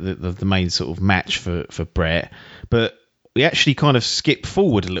the main sort of match for Brett. But we actually kind of skip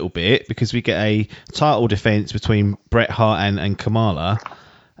forward a little bit because we get a title defense between Bret Hart and Kamala.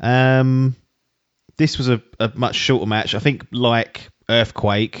 This was a much shorter match. I think like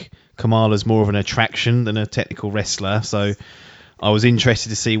Earthquake, Kamala's more of an attraction than a technical wrestler, so I was interested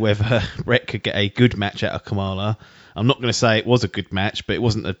to see whether Brett could get a good match out of Kamala. I'm not going to say it was a good match, but it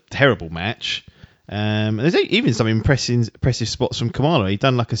wasn't a terrible match. There's even some impressive spots from Kamala. He'd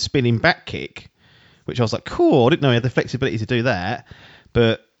done like a spinning back kick, which I was like, cool. I didn't know he had the flexibility to do that.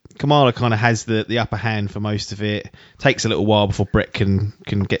 But Kamala kind of has the upper hand for most of it. Takes a little while before Brett can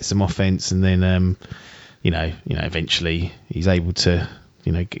get some offense, and then eventually he's able to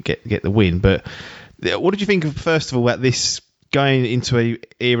get the win. But what did you think of, first of all, about this going into a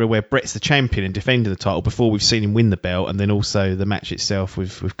era where Brett's the champion and defending the title before we've seen him win the belt, and then also the match itself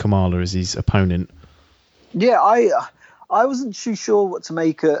with Kamala as his opponent? Yeah, I wasn't too sure what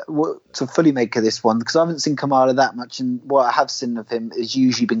to fully make of this one, because I haven't seen Kamala that much, and what I have seen of him has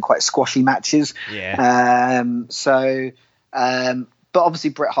usually been quite squashy matches. Yeah. But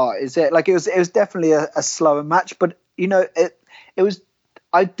obviously Bret Hart is it. Like it was definitely a slower match, but it was.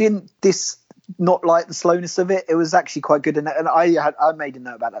 I didn't not like the slowness of it. It was actually quite good, and I made a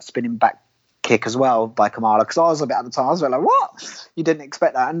note about that spinning back kick as well by Kamala, because I was a bit at the time. I was like, what? You didn't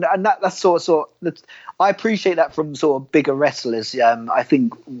expect that, and that's sort of I appreciate that from sort of bigger wrestlers. I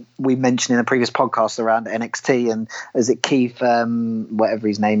think we mentioned in a previous podcast around NXT, and is it Keith, whatever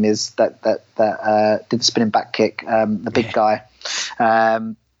his name is, that did the spinning back kick, the big guy.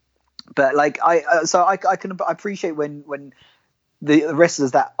 But like I can appreciate when the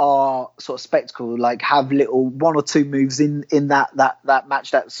wrestlers that are sort of spectacle, like, have little one or two moves in that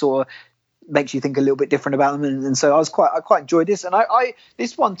match that sort of makes you think a little bit different about them, and so I quite enjoyed this, and I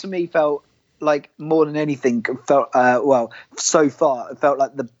this one to me felt like, more than anything, so far it felt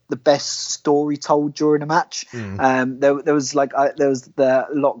like the best story told during a match. There was the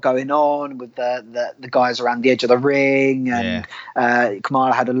lot going on with the guys around the edge of the ring, and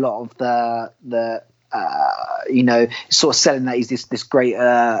Kamala had a lot of the sort of selling that he's this great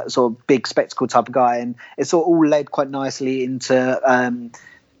sort of big spectacle type of guy, and it sort of all led quite nicely into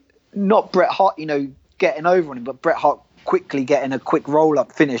not Bret Hart getting over on him, but Bret Hart quickly getting a quick roll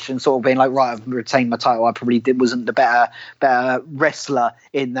up finish and sort of being like, right, I've retained my title. I probably wasn't the better wrestler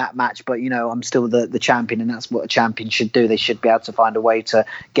in that match, but I'm still the champion, and that's what a champion should do. They should be able to find a way to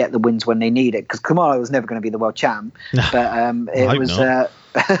get the wins when they need it, because Kamala was never going to be the world champ, but it was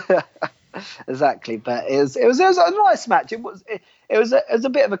exactly. But it was a nice match. It was a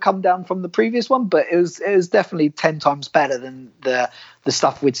bit of a come down from the previous one, but it was definitely 10 times better than the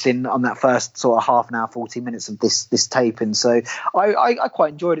stuff we'd seen on that first sort of half an hour, 40 minutes of this taping. So I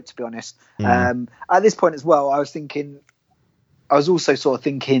quite enjoyed it, to be honest. At this point as well, I was also sort of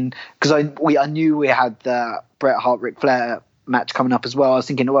thinking, because I knew we had the Bret Hart Ric Flair match coming up as well. I was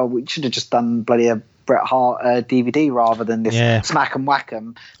thinking, well, we should have just done bloody a Bret Hart DVD rather than this smack and whack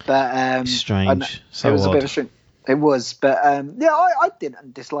 'em. But strange. It was odd. A bit of a strange. It was, but I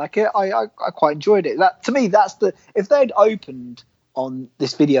didn't dislike it. I quite enjoyed it. That, to me, if they'd opened on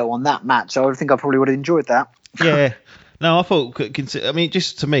this video on that match, I think I probably would have enjoyed that. Yeah. No, I thought, it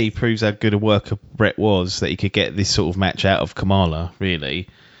just to me proves how good a worker Bret was, that he could get this sort of match out of Kamala, really.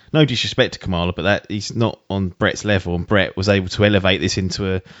 No disrespect to Kamala, but that he's not on Bret's level, and Bret was able to elevate this into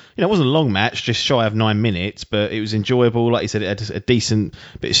it wasn't a long match, just shy of 9 minutes, but it was enjoyable. Like you said, it had a decent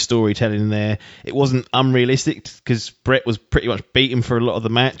bit of storytelling in there. It wasn't unrealistic, because Bret was pretty much beaten for a lot of the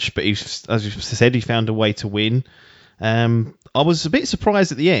match, but as you said, he found a way to win. I was a bit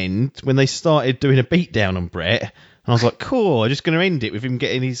surprised at the end when they started doing a beatdown on Bret, and I was like, cool, I'm just going to end it with him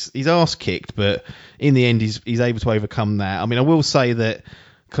getting his ass kicked, but in the end he's able to overcome that. I mean, I will say that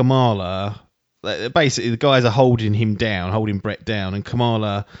Kamala, basically the guys are holding Bret down, and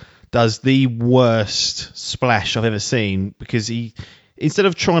Kamala does the worst splash I've ever seen, because he, instead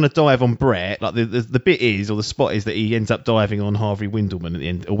of trying to dive on Bret, like the bit is, or the spot is, that he ends up diving on Harvey Wimbledon at the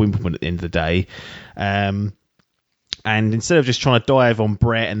end, or Wimbledon at the end of the day, and instead of just trying to dive on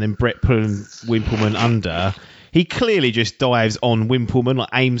Bret and then Bret pulling Wimbledon under, he clearly just dives on Wimbledon, like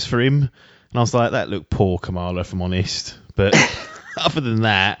aims for him, and I was like, that looked poor, Kamala, if I'm honest, but other than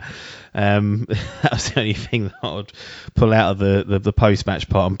that, that was the only thing that I would pull out of the post-match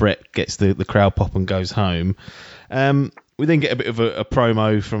part, and Bret gets the crowd pop and goes home. We then get a bit of a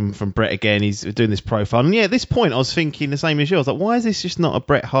promo from Bret again. He's doing this profile, and at this point I was thinking the same as you. I was like, why is this just not a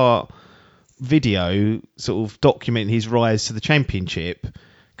Bret Hart video sort of documenting his rise to the championship?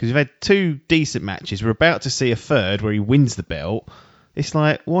 Because we've had 2 decent matches. We're about to see a third where he wins the belt. It's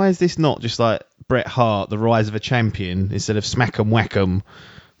like, why is this not just like Bret Hart, the rise of a champion, instead of smack 'em whack 'em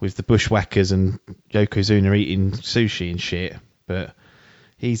with the bushwhackers and Yokozuna eating sushi and shit? But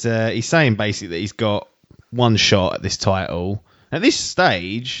he's saying basically that he's got one shot at this title. At this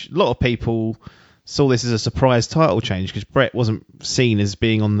stage, a lot of people saw this as a surprise title change, because Bret wasn't seen as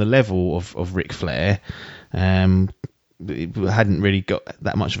being on the level of Ric Flair. it hadn't really got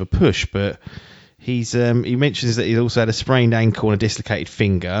that much of a push, but he mentions that he's also had a sprained ankle and a dislocated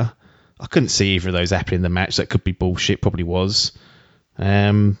finger. I couldn't see either of those happening in the match. That could be bullshit, probably was.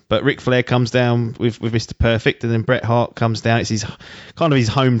 But Ric Flair comes down with Mr. Perfect, and then Bret Hart comes down. It's his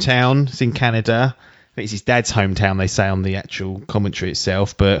hometown. It's in Canada. I think it's his dad's hometown, they say on the actual commentary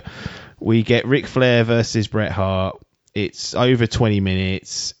itself. But we get Ric Flair versus Bret Hart. It's over 20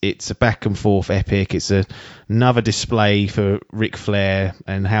 minutes. It's a back and forth epic. It's another display for Ric Flair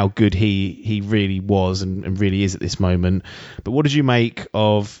and how good he really was and really is at this moment. But what did you make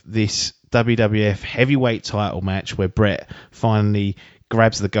of this WWF heavyweight title match where Bret finally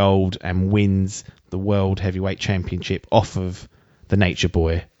grabs the gold and wins the World Heavyweight Championship off of the Nature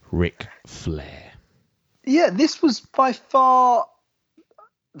Boy, Ric Flair? Yeah, this was by far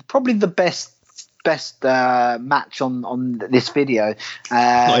probably the best match on this video.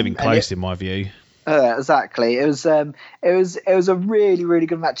 Not even close in my view. Exactly. It was a really, really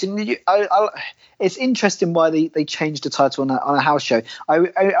good match, and it's interesting why they changed the title on a house show.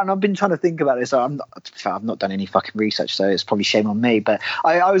 And I've been trying to think about this. I've not done any fucking research, so it's probably shame on me. But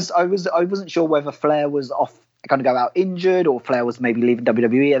I wasn't sure whether Flair was off, going to go out injured, or Flair was maybe leaving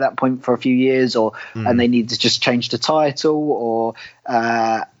WWE at that point for a few years, and they needed to just change the title, or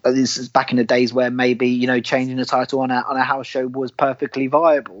this is back in the days where maybe changing the title on a house show was perfectly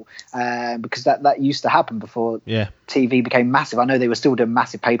viable, because that used to happen before TV became massive. I know they were still doing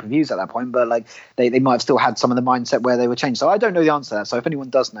massive pay-per-views at that point, but like they might have still had some of the mindset where they were changed. So I don't know the answer to that. So if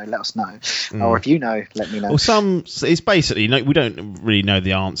anyone does know, let us know, or if you know, let me know. Well, it's basically we don't really know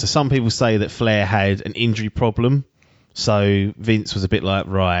the answer. Some people say that Flair had an injury problem, so Vince was a bit like,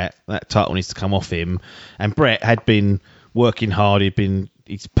 right, that title needs to come off him, and Bret had been working hard.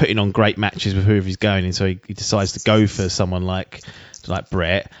 He's putting on great matches with whoever he's going in, so he decides to go for someone like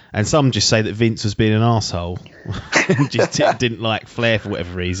Bret. And some just say that Vince was being an arsehole just didn't like Flair for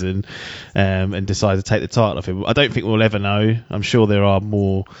whatever reason, and decided to take the title off him. I don't think we'll ever know. I'm sure there are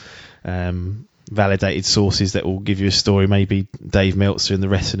more validated sources that will give you a story. Maybe Dave Meltzer in the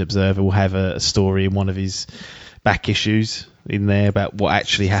Wrestling Observer will have a story in one of his back issues in there about what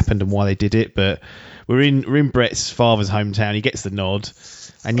actually happened and why they did it. But we're in Bret's father's hometown. He gets the nod.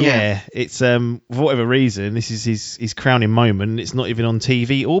 And it's for whatever reason, this is his crowning moment. It's not even on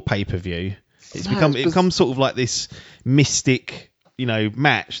TV or pay-per-view. It's become sort of like this mystic,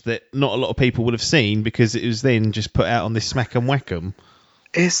 match that not a lot of people would have seen, because it was then just put out on this Smack 'em Whack 'em.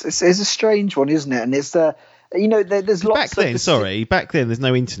 It's a strange one, isn't it? And it's there's lots back then there's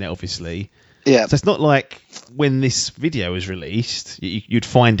no internet, obviously. Yeah. So it's not like when this video was released, you'd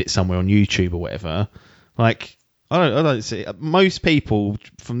find it somewhere on YouTube or whatever. Like, I don't see. Most people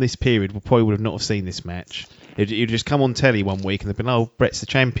from this period probably would have not have seen this match. You'd just come on telly one week and they'd been, oh, Bret's the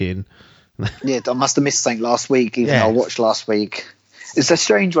champion. Yeah, I must have missed something last week, even though I watched last week. It's a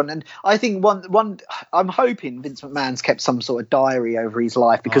strange one, and I think one. I'm hoping Vince McMahon's kept some sort of diary over his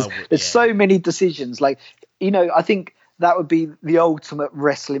life, because there's so many decisions. Like, I think that would be the ultimate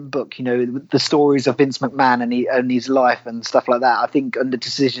wrestling book, the stories of Vince McMahon and his life and stuff like that. I think, and the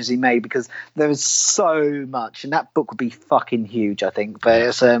decisions he made, because there was so much, and that book would be fucking huge, I think. But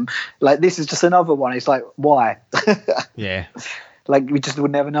it's this is just another one. It's like, why? Yeah. Like, we just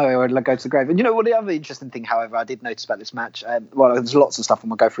would never know, or like go to the grave. And the other interesting thing, however, I did notice about this match, there's lots of stuff, and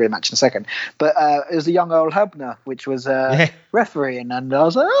we'll go through the match in a second, but it was a young Earl Hebner, which was refereeing, and I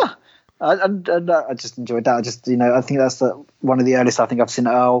was like, and I just enjoyed that. I just, I think that's one of the earliest I think I've seen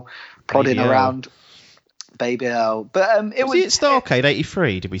Earl plodding around. Baby Earl. But was he at Starrcade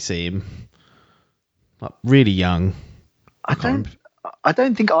 83? Did we see him? Like, really young. I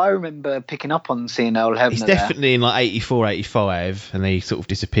don't think I remember picking up on seeing Earl Hebner. He's definitely in like 84, 85, and then he sort of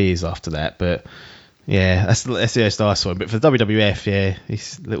disappears after that. But yeah, that's the earliest I saw him. But for the WWF,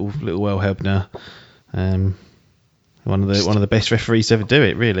 he's little Earl Hebner. One of the best referees to ever do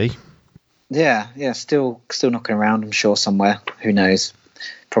it, really. Yeah, still knocking around, I'm sure, somewhere. Who knows?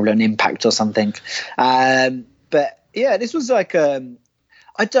 Probably on Impact or something. But yeah, this was like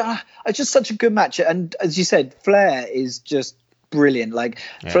it's just such a good match, and as you said, Flair is just brilliant. Like,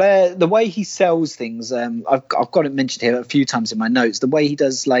 Flair, the way he sells things, I've got it mentioned here a few times in my notes. The way he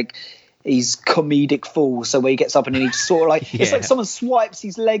does, like, he's comedic fall, so where he gets up and he just sort of like it's like someone swipes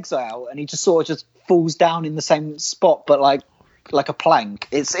his legs out and he just sort of just falls down in the same spot, but like a plank.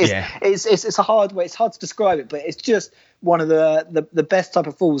 It's a hard way. It's hard to describe it, but it's just one of the best type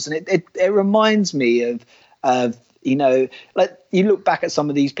of falls, and it reminds me of You know, like you look back at some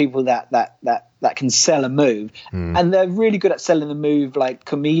of these people that can sell a move, and they're really good at selling the move like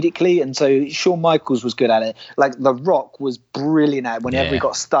comedically. And so Shawn Michaels was good at it. Like The Rock was brilliant at it whenever he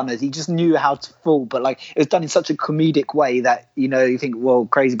got stunners. He just knew how to fall, but like it was done in such a comedic way that, you know, you think, well,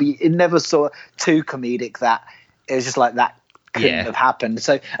 crazy, but it never saw too comedic that it was just like that couldn't have happened.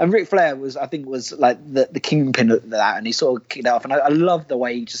 So, and Ric Flair was like the kingpin of that, and he sort of kicked it off. And I love the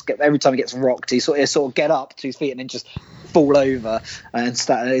way he just every time he gets rocked, he sort of get up to his feet and then just fall over and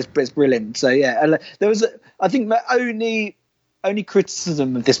start. It's brilliant. So yeah, and there was I think my only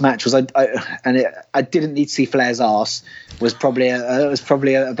criticism of this match was I didn't need to see Flair's ass was probably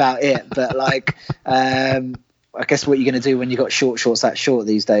about it. But like I guess what you're going to do when you got shorts that short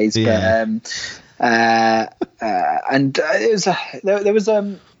these days. Yeah. But and it was there was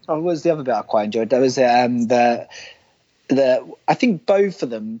what was the other bit I quite enjoyed? There was the I think both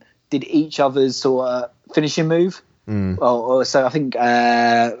of them did each other's sort of finishing move. Or so I think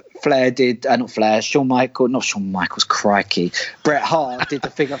Flair did Shawn Michaels, crikey, Bret Hart did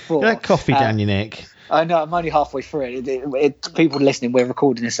the figure four. That coffee down your neck. I know, I'm only halfway through it. People listening, we're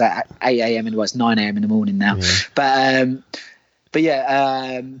recording this at 8 a.m. and it's 9 a.m. in the morning now. But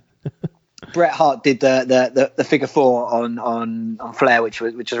yeah, Bret Hart did the figure four on Flair, which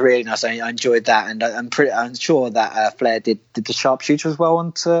was really nice. I enjoyed that, and I'm sure that Flair did the sharpshooter as well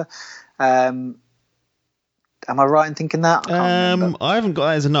onto. Am I right in thinking that? I haven't got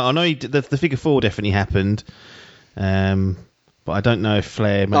that as a note. I know the figure four definitely happened, but I don't know if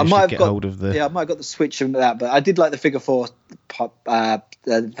Flair managed to get hold of the. Yeah, I might have got the switch of that, but I did like the figure four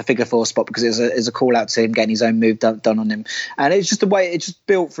the figure four spot because it was a call out to him getting his own move done on him, and it's just the way it just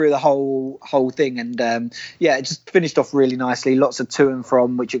built through the whole thing, and it just finished off really nicely. Lots of to and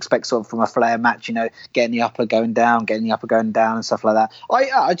from, which you expect sort of from a Flair match, you know, getting the upper going down and stuff like that.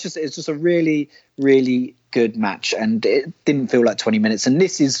 It's just a really, really good match, and it didn't feel like 20 minutes. And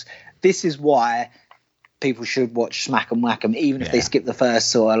this is why people should watch Smack 'em Whack 'em, even if they skip the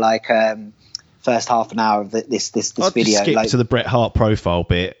first sort of like first half an hour of this video. Just skip to the Bret Hart profile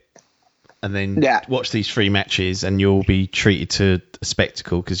bit, and then watch these 3 matches, and you'll be treated to a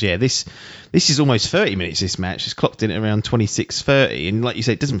spectacle. Because this is almost 30 minutes. This match is clocked in at around 26:30, and like you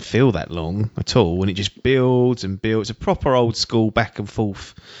said, it doesn't feel that long at all, and it just builds and builds. A proper old school back and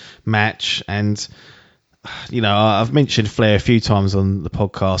forth match. And you know, I've mentioned Flair a few times on the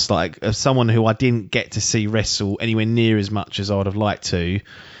podcast, like as someone who I didn't get to see wrestle anywhere near as much as I would have liked to.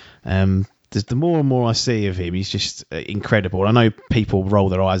 The more and more I see of him, he's just incredible. I know people roll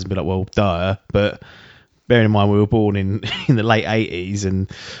their eyes and be like, well, duh, but bearing in mind we were born in the late 80s, and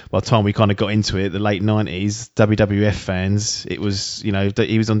by the time we kind of got into it, the late 90s, WWF fans, it was, you know,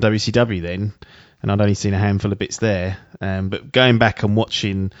 he was on WCW then, and I'd only seen a handful of bits there. But going back and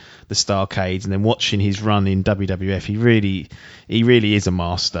watching the Starcades and then watching his run in WWF, he really is a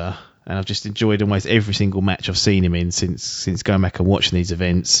master. And I've just enjoyed almost every single match I've seen him in since going back and watching these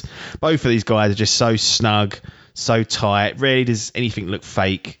events. Both of these guys are just so snug, so tight. Rarely does anything look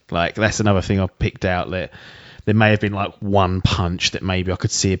fake. Like, that's another thing I've picked out, that there may have been like one punch that maybe I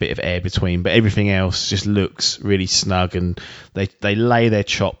could see a bit of air between, but everything else just looks really snug, and they lay their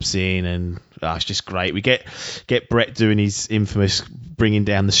chops in, and it's just great. We get Bret doing his infamous bringing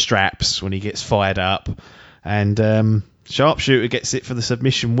down the straps when he gets fired up, and Sharpshooter gets it for the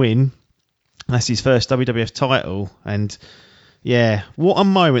submission win. That's his first WWF title, and yeah, what a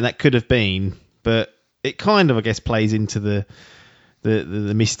moment that could have been. But it kind of, I guess, plays into the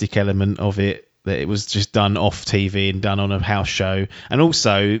mystic element of it, that it was just done off TV and done on a house show. And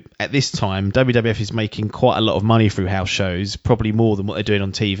also, at this time, WWF is making quite a lot of money through house shows, probably more than what they're doing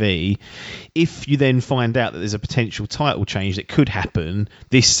on TV. If you then find out that there's a potential title change that could happen,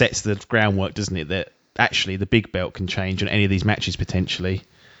 this sets the groundwork, doesn't it, that actually the big belt can change on any of these matches potentially.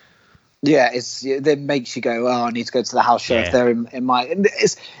 Yeah, it makes you go, oh, I need to go to the house show if they're in my... And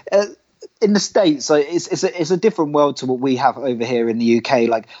it's... in the States, so it's a different world to what we have over here in the UK.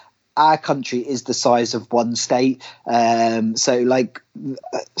 Like, our country is the size of one state, so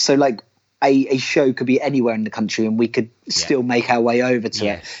a show could be anywhere in the country, and we could still make our way over to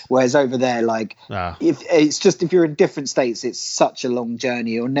it. Whereas over there, like, if you're in different states, it's such a long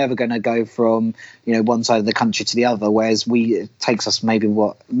journey. You're never going to go from, you know, one side of the country to the other. Whereas it takes us maybe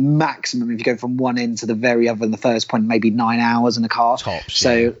maximum, if you go from one end to the very other, in the first point, maybe 9 hours in a car. Tops,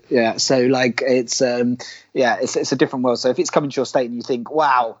 so like it's a different world. So if it's coming to your state and you think,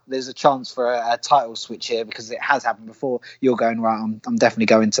 wow, there's a chance for a title switch here because it has happened before, you're going, right, I'm definitely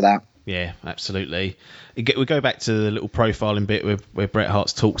going to that. Yeah, absolutely. We go back to the little profiling bit where Bret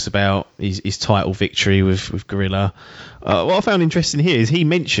Hart talks about his title victory with Gorilla. What I found interesting here is he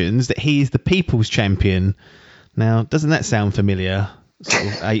mentions that he is the People's Champion, Now, doesn't that sound familiar? Sort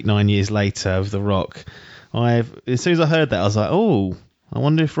of 8-9 years later with The Rock. As soon as I heard that, I was like, oh, I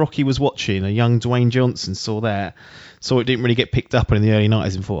wonder if Rocky was watching. A young Dwayne Johnson saw it didn't really get picked up in the early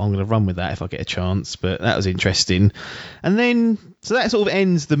 90s and thought, I'm going to run with that if I get a chance. But that was interesting. And then, so that sort of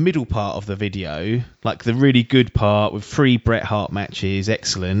ends the middle part of the video, like the really good part with 3 Bret Hart matches,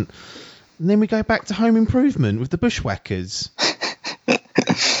 excellent. And then we go back to Home Improvement with the Bushwhackers.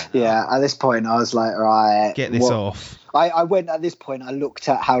 Yeah, at this point I was like, right, get this off. I went at this point. I looked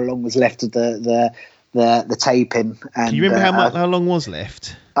at how long was left of the taping. And, do you remember how long was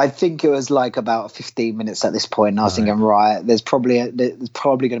left? I think it was like about 15 minutes at this point. And I was thinking, right, there's probably going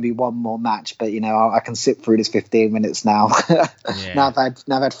to be one more match, but I can sit through this 15 minutes now. Yeah. Now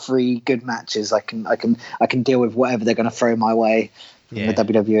I've had 3 good matches. I can deal with whatever they're going to throw my way. In the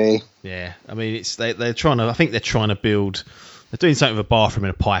WWE. Yeah, I mean, they're trying to. I think they're trying to build. They're doing something with a bathroom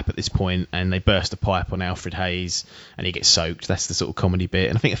and a pipe at this point, and they burst a pipe on Alfred Hayes, and he gets soaked. That's the sort of comedy bit.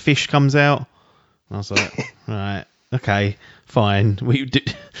 And I think a fish comes out. And I was like, right, okay, fine. We're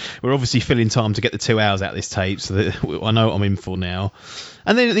obviously filling time to get the 2 hours out of this tape, so that I know what I'm in for now.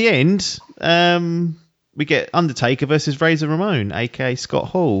 And then at the end, we get Undertaker versus Razor Ramon, aka Scott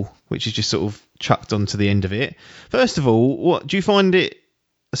Hall, which is just sort of chucked onto the end of it. First of all, what do you find it?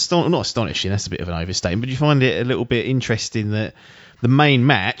 Not astonishing, that's a bit of an overstatement, but do you find it a little bit interesting that the main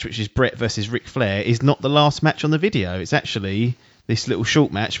match, which is Bret versus Ric Flair, is not the last match on the video? It's actually this little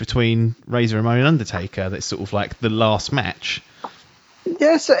short match between Razor Ramon and Undertaker that's sort of like the last match.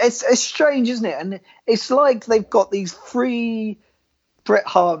 Yeah, so it's strange, isn't it? And it's like they've got these 3 Bret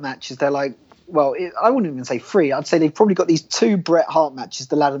Hart matches. They're like, well, I wouldn't even say 3. I'd say they've probably got these 2 Bret Hart matches,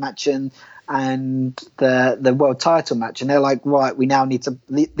 the ladder match and the world title match, and they're like, right, we now need to.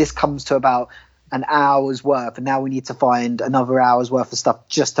 This comes to about an hour's worth, and now we need to find another hour's worth of stuff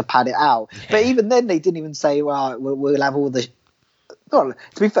just to pad it out. Yeah. But even then, they didn't even say, well, we'll have all the. Well,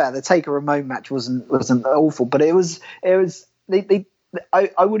 to be fair, the Taker Ramon match wasn't awful, but it was. I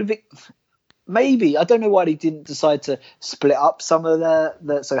would have. Maybe, I don't know why they didn't decide to split up some of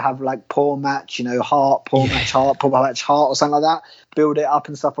the so have like poor match, Hart, poor match, Hart, poor match, Hart, or something like that. Build it up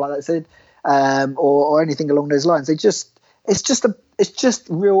and stuff like that. Said. Or anything along those lines. It's just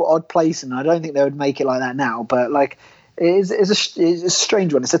real odd placing. I don't think they would make it like that now, but like it's a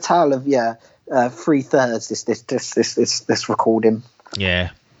strange one. It's a tale of 3/3 this recording.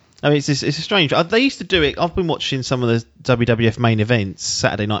 Yeah, I mean it's a strange. They used to do it. I've been watching some of the WWF main events,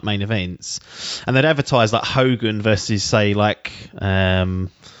 Saturday night main events, and they'd advertise like Hogan versus say like.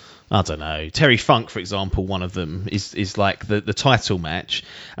 I don't know. Terry Funk, for example, one of them is like the title match.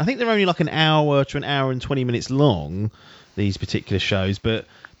 I think they're only like an hour to an hour and 20 minutes long, these particular shows. But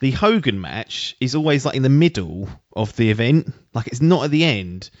the Hogan match is always like in the middle of the event. Like it's not at the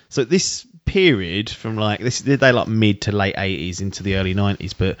end. So this period from like this, they're like mid to late 80s into the early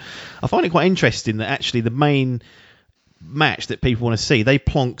 90s. But I find it quite interesting that actually the main match that people want to see, they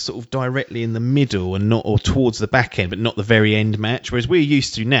plonk sort of directly in the middle and not or towards the back end, but not the very end match. Whereas we're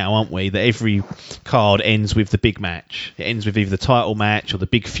used to now, aren't we, that every card ends with the big match. It ends with either the title match or the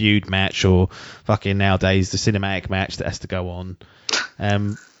big feud match or fucking nowadays the cinematic match that has to go on.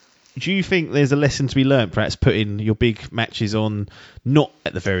 Do you think there's a lesson to be learnt, perhaps putting your big matches on not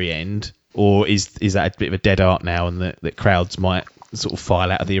at the very end, or is that a bit of a dead art now, and that crowds might sort of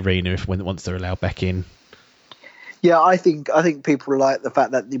file out of the arena once they're allowed back in? Yeah, I think people like the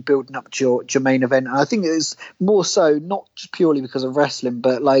fact that you're building up to your main event. And I think it's more so not just purely because of wrestling,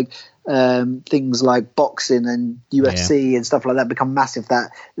 but like things like boxing and UFC and stuff like that become massive.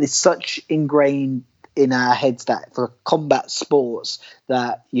 That it's such ingrained in our heads that for combat sports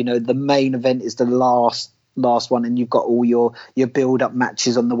that the main event is the last one, and you've got all your build up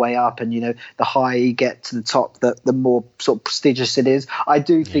matches on the way up, and the higher you get to the top, the more sort of prestigious it is. I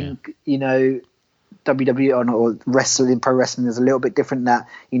do think WWE or wrestling, pro wrestling is a little bit different. That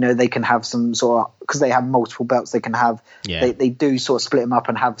they can have some sort of, because they have multiple belts, they can have they do sort of split them up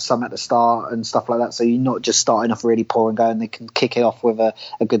and have some at the start and stuff like that. So you're not just starting off really poor and going. They can kick it off with a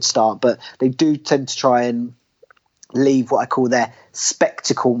good start, but they do tend to try and leave what I call their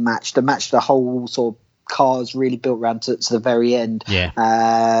spectacle match, the match the whole sort of cars really built around to the very end.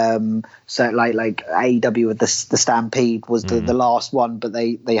 So like AEW with the Stampede was the last one, but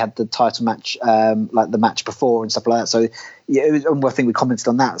they had the title match like the match before and stuff like that. So I think we commented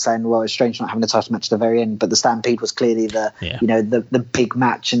on that, saying, well, it's strange not having a title match at the very end, but the Stampede was clearly the big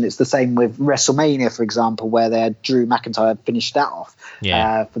match. And it's the same with WrestleMania, for example, where they had Drew McIntyre finished that off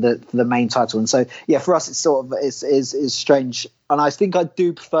for the main title. And so for us, it's sort of is strange. And I think I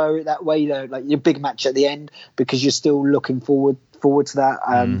do prefer it that way, though, like your big match at the end, because you're still looking forward forward to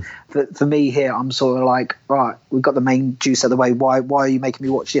that. For me here, I'm sort of like, right, we've got the main juice out of the way. Why are you making me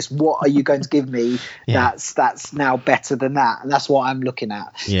watch this? What are you going to give me that's now better than that? And that's what I'm looking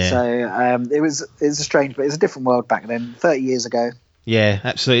at. Yeah. So it was a strange, but it's a different world back then, 30 years ago. Yeah,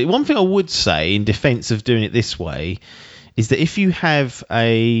 absolutely. One thing I would say in defence of doing it this way is that if you have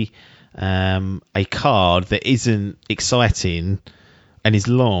a card that isn't exciting and is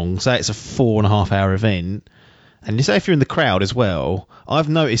long, say it's a 4.5 hour event, and you say if you're in the crowd as well, I've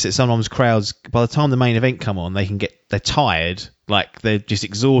noticed that sometimes crowds, by the time the main event come on, they're tired, like they're just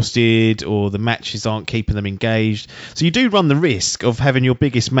exhausted, or the matches aren't keeping them engaged. So you do run the risk of having your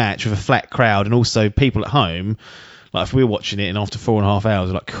biggest match with a flat crowd, and also people at home. Like if we're watching it and after 4.5 hours,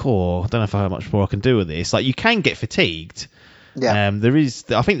 we're like, I don't know how much more I can do with this. Like you can get fatigued. Yeah.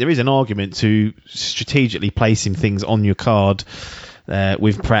 I think there is an argument to strategically placing things on your card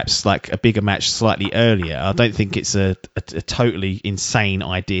with perhaps like a bigger match slightly earlier. I don't think it's a totally insane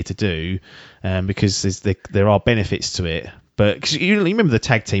idea to do because there are benefits to it. But cause you remember the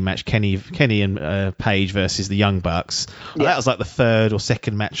tag team match, Kenny and Page versus the Young Bucks? Yeah. That was like the third or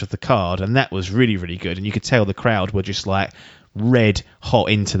second match of the card, and that was really, really good. And you could tell the crowd were just like red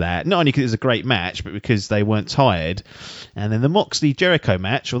hot into that. Not only because it was a great match, but because they weren't tired. And then the Moxley Jericho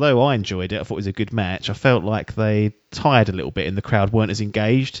match, although I enjoyed it, I thought it was a good match. I felt like they tired a little bit, and the crowd weren't as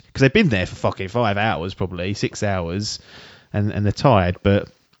engaged because they've been there for fucking 5 hours, probably 6 hours, and they're tired, but.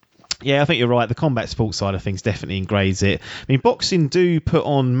 Yeah, I think you're right. The combat sports side of things definitely engraves it. I mean, boxing do put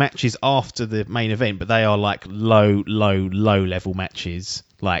on matches after the main event, but they are like low level matches.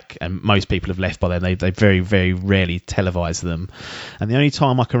 Like, and most people have left by then. They very, very rarely televise them. And the only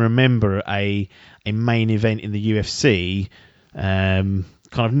time I can remember a main event in the UFC kind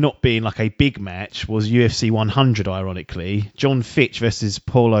of not being like a big match was UFC 100, ironically. John Fitch versus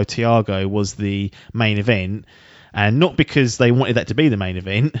Paulo Thiago was the main event. And not because they wanted that to be the main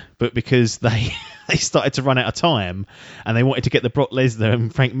event, but because they started to run out of time, and they wanted to get the Brock Lesnar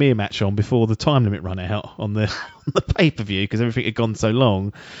and Frank Mir match on before the time limit ran out on the pay-per-view because everything had gone so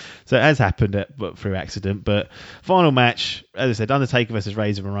long. So it has happened through accident. But final match, as I said, Undertaker versus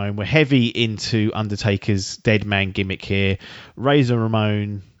Razor Ramon. We're heavy into Undertaker's dead man gimmick here. Razor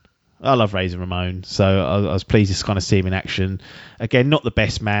Ramon. I love Razor Ramon, so I was pleased to kind of see him in action. Again, not the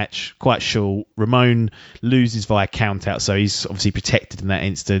best match, quite short. Ramon loses via count out, so he's obviously protected in that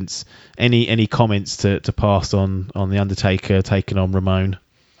instance. Any comments to pass on the Undertaker taking on Ramon?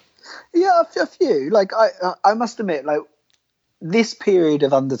 Yeah, a few. Like I must admit, like this period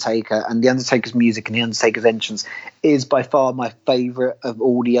of Undertaker and the Undertaker's music and the Undertaker's entrance is by far my favourite of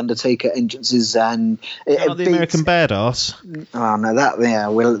all the Undertaker entrances. And the American Badass. Oh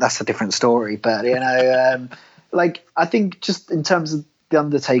no, well, that's a different story. But like I think just in terms of the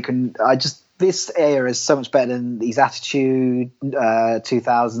Undertaker, this era is so much better than these Attitude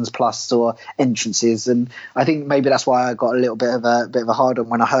 2000s plus or entrances, and I think maybe that's why I got a little bit of a hard on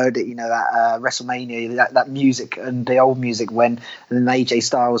when I heard it. That WrestleMania, that music and the old music and then AJ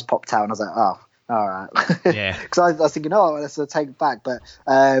Styles popped out, and I was like, oh, all right, yeah, because I was thinking, oh, let's take it back, but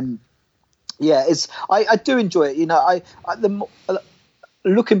yeah, I do enjoy it.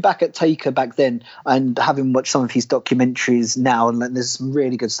 Looking back at Taker back then and having watched some of his documentaries now, and there's some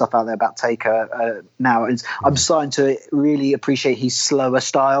really good stuff out there about Taker now, I'm starting to really appreciate his slower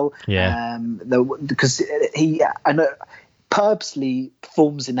style. Yeah. Because he purposely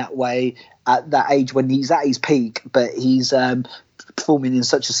performs in that way at that age when he's at his peak, but he's performing in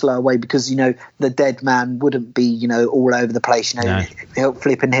such a slow way because the dead man wouldn't be all over the place, he'll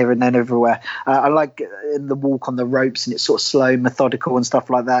flipping here and then everywhere. I like the walk on the ropes, and it's sort of slow, methodical and stuff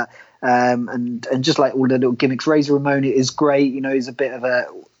like that, and just like all the little gimmicks. Razor Ramon is great. He's a bit of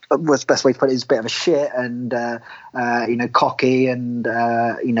what's the best way to put it, is a bit of a shit and cocky and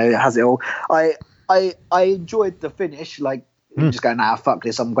has it all. I enjoyed the finish, like just going, fuck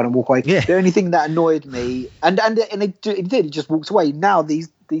this, I'm going to walk away. Yeah. The only thing that annoyed me, and it did, he just walked away. Now these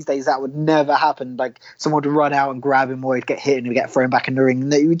days that would never happen. Like someone would run out and grab him, or he'd get hit and he'd get thrown back in the ring.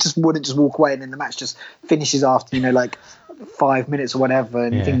 And he just wouldn't just walk away, and then the match just finishes after like 5 minutes or whatever.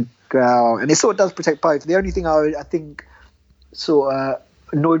 And you think, and it sort of does protect both. The only thing I think sort of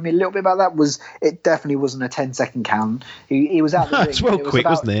annoyed me a little bit about that was it definitely wasn't a 10-second count. He was out the ring. That's well quick,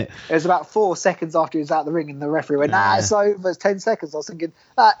 wasn't it? It was about 4 seconds after he was out the ring, and the referee went, it's over, it's 10 seconds. I was thinking,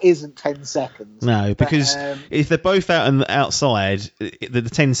 that isn't 10 seconds. No, because if they're both out and outside, the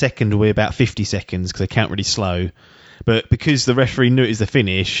 10-second will be about 50 seconds because they count really slow. But because the referee knew it was the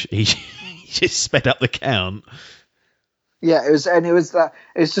finish, he just sped up the count. Yeah, it was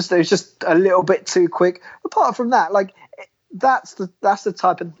just a little bit too quick. Apart from that, like, that's the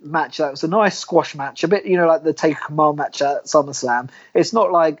type of match that was a nice squash match, a bit, like the Taker Kamal match at SummerSlam. It's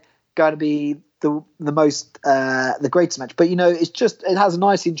not like going to be the most the greatest match, but it has a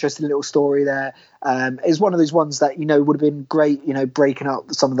nice, interesting little story there. It's one of those ones that would have been great, breaking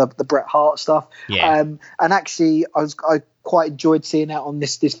up some of the Bret Hart stuff. Yeah. And actually, I quite enjoyed seeing that on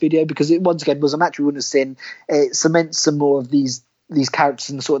this video, because it once again was a match we wouldn't have seen. It cements some more of these characters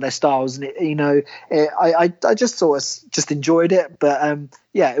and sort of their styles, and I just just enjoyed it. But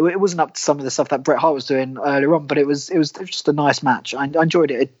it wasn't up to some of the stuff that Bret Hart was doing earlier on, but it was just a nice match. I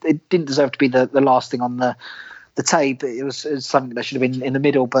enjoyed it. It didn't deserve to be the last thing on the tape. It was something that should have been in the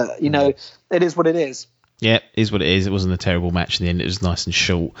middle, but it is what it is. Yeah, it is what it is. It wasn't a terrible match in the end. It was nice and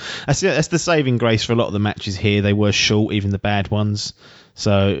short. That's the saving grace for a lot of the matches here. They were short, even the bad ones,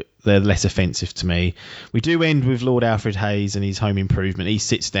 so they're less offensive to me. We do end with Lord Alfred Hayes and his home improvement. He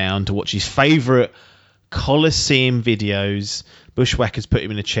sits down to watch his favourite Coliseum videos. Bushwhackers put him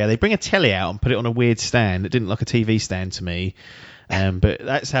in a chair. They bring a telly out and put it on a weird stand that didn't look like a TV stand to me. But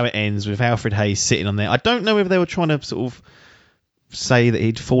that's how it ends, with Alfred Hayes sitting on there. I don't know if they were trying to sort of say that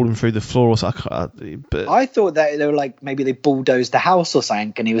he'd fallen through the floor or something. But I thought that they were like, maybe they bulldozed the house or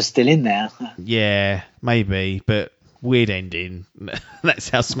something and he was still in there. Yeah, maybe, but weird ending. That's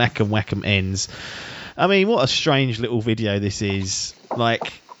how Smack and Whack 'em ends. I mean, what a strange little video this is.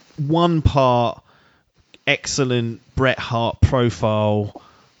 Like, one part excellent Bret Hart profile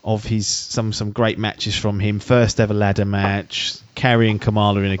of his some great matches from him. First ever ladder match, carrying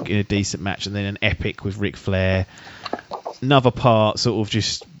Kamala in a decent match, and then an epic with Ric Flair. Another part, sort of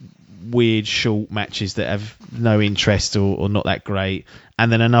just weird short matches that have no interest or not that great.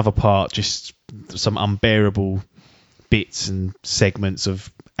 And then another part, just some unbearable bits and segments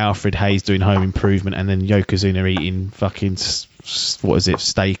of Alfred Hayes doing home improvement, and then Yokozuna eating fucking, what is it,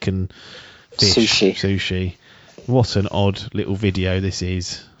 steak and fish. Sushi. What an odd little video this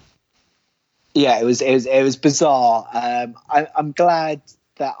is. Yeah, it was bizarre. I'm glad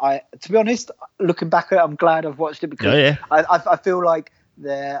that to be honest, looking back at it, I'm glad I've watched it, because I feel like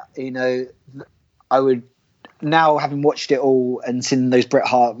I would, now having watched it all and seen those Bret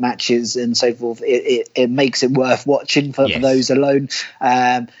Hart matches and so forth, it makes it worth watching for those alone.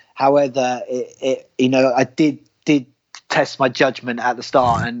 However, I did test my judgment at the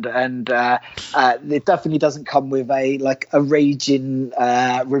start, and it definitely doesn't come with a raging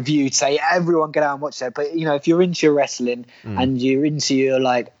review to say everyone get out and watch it. But if you're into your wrestling and you're into your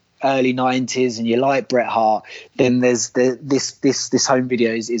early 90s and you like Bret Hart, then there's this home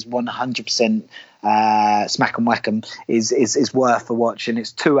video is 100% Smack and Whack 'em is worth a watch, and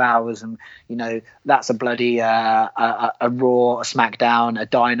it's 2 hours, and that's a bloody a Raw, a SmackDown, a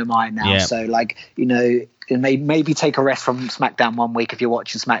Dynamite now. So maybe take a rest from SmackDown 1 week if you're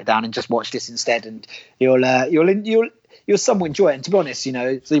watching SmackDown, and just watch this instead, and you'll somewhat enjoy it. And to be honest, so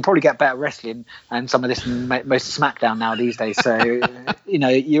you probably get better wrestling and some of this than most of SmackDown now these days. So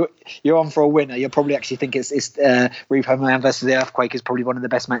you're on for a winner. You'll probably actually think it's Repo Man versus the Earthquake is probably one of the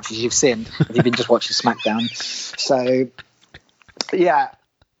best matches you've seen if you've been just watching SmackDown. So yeah,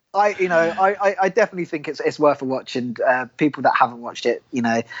 I definitely think it's worth a watch, and people that haven't watched it,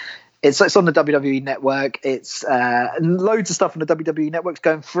 it's on the WWE Network. It's loads of stuff on the WWE Network's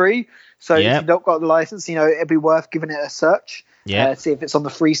going free. So if you've not got the license, it'd be worth giving it a search. See if it's on the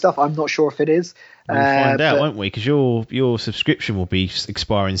free stuff. I'm not sure if it is. We'll find out, won't we? Because your subscription will be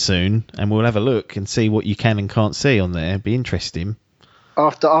expiring soon, and we'll have a look and see what you can and can't see on there. It'd be interesting.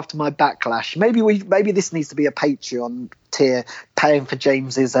 After my backlash, maybe this needs to be a Patreon tier, paying for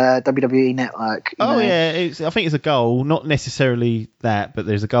James's WWE Network. I think it's a goal, not necessarily that, but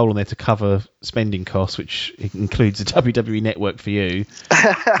there's a goal on there to cover spending costs, which includes the WWE Network for you.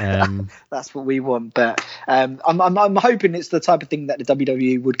 That's what we want, but I'm hoping it's the type of thing that the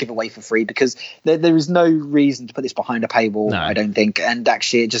WWE would give away for free, because there is no reason to put this behind a paywall. No. I don't think, and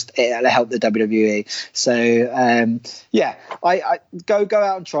actually it'll help the WWE. So I go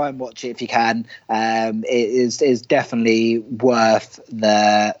out and try and watch it if you can. It is definitely worth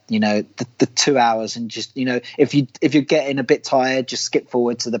the 2 hours, and just if you're getting a bit tired, just skip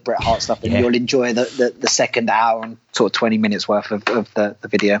forward to the Bret Hart stuff, and you'll enjoy the second hour and sort of 20 minutes worth of the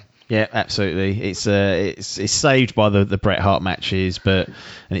video. Yeah, absolutely. It's saved by the Bret Hart matches,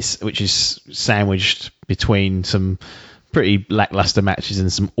 which is sandwiched between some pretty lackluster matches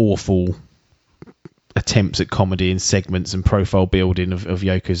and some awful attempts at comedy and segments and profile building of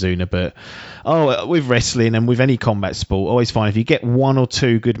Yokozuna. But with wrestling and with any combat sport, I always find if you get one or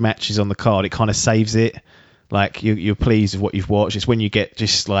two good matches on the card, it kind of saves it. like you're pleased with what you've watched. It's when you get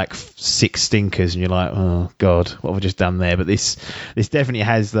just like 6 stinkers and you're like, oh god, what have I just done there? But this definitely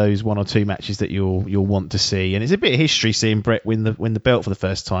has those 1 or 2 matches that you'll want to see, and it's a bit of history seeing Bret win the belt for the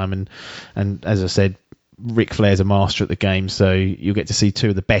first time, and as I said, Ric Flair's a master at the game, so you'll get to see 2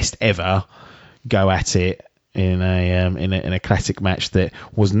 of the best ever go at it in a classic match that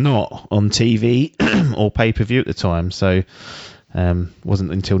was not on TV or pay-per-view at the time. So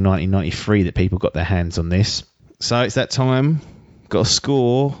wasn't until 1993 that people got their hands on this. So it's that time. Got a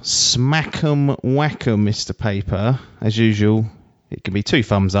score. Smack 'em, whack 'em, Mr. Paper. As usual, it can be 2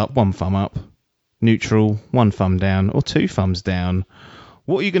 thumbs up, 1 thumb up, neutral, 1 thumb down, or 2 thumbs down.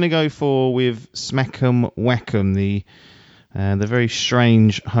 What are you going to go for with Smack 'em, whack 'em, the very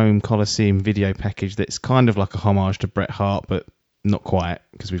strange home Coliseum video package that's kind of like a homage to Bret Hart, but not quite,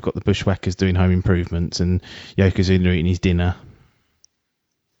 because we've got the Bushwhackers doing home improvements and Yokozuna eating his dinner.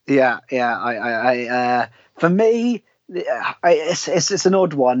 Yeah. For me, it's an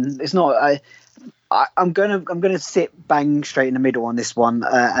odd one. It's not. I'm gonna sit bang straight in the middle on this one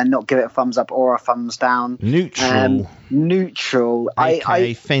and not give it a thumbs up or a thumbs down. Neutral.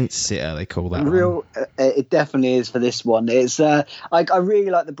 AKA fence sitter, they call that. Real. It definitely is for this one. It's I really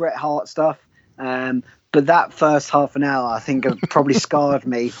like the Bret Hart stuff. But that first half an hour, I think, have probably scarred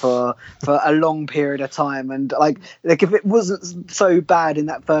me for a long period of time. And like if it wasn't so bad in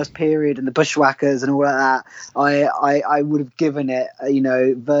that first period and the Bushwhackers and all of that, I would have given it,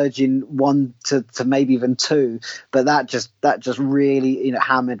 Virgin 1 to maybe even 2. But that just really,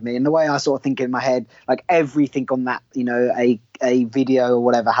 hammered me. And the way I sort of think in my head, like everything on that, a video or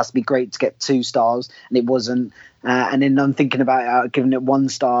whatever has to be great to get 2 stars, and it wasn't. And then I'm thinking about giving it 1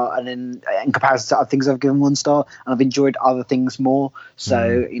 star, and then in comparison to other things I've given 1 star, and I've enjoyed other things more.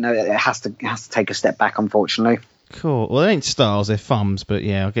 So it has to take a step back, unfortunately. Cool. Well, they ain't stars, they're thumbs, but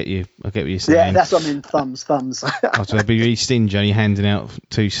yeah, I get what you're saying. Yeah, that's what I mean. Thumbs. I'd be really stingy only handing out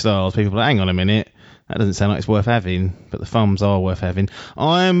 2 stars. People are like, hang on a minute, that doesn't sound like it's worth having, but the thumbs are worth having.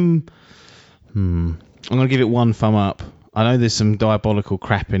 I'm going to give it 1 thumb up. I know there's some diabolical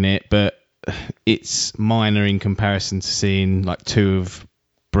crap in it, but it's minor in comparison to seeing like 2 of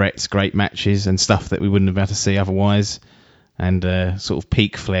Bret's great matches and stuff that we wouldn't have been able to see otherwise. And sort of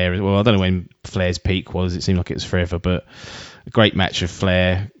peak Flair. Well, I don't know when Flair's peak was. It seemed like it was forever, but a great match of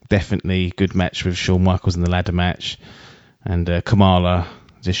Flair. Definitely good match with Shawn Michaels in the ladder match. And Kamala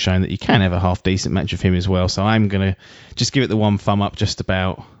just showing that you can have a half decent match with him as well. So I'm going to just give it the 1 thumb up just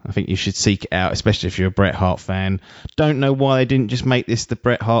about. I think you should seek it out, especially if you're a Bret Hart fan. Don't know why they didn't just make this the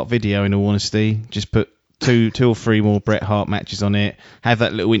Bret Hart video, in all honesty. Just put two or 3 more Bret Hart matches on it. Have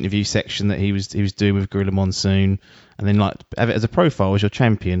that little interview section that he was doing with Gorilla Monsoon. And then have it as a profile as your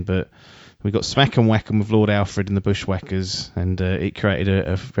champion. But we got Smack 'em Whack 'em with Lord Alfred and the Bushwhackers. And it created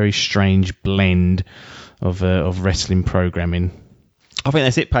a very strange blend of wrestling programming. I think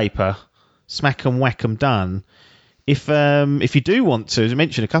that's it, Paper. Smack 'em, whack 'em, done. If you do want to, as I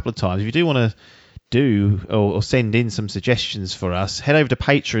mentioned a couple of times, if you do want to do or send in some suggestions for us, head over to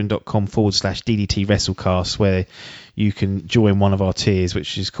patreon.com/DDT WrestleCast, where you can join one of our tiers,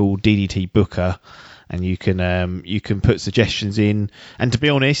 which is called DDT Booker, and you can put suggestions in. And to be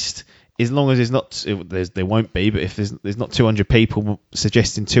honest, as long as there won't be, but if there's not 200 people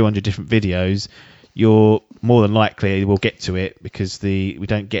suggesting 200 different videos, you're more than likely will get to it, because we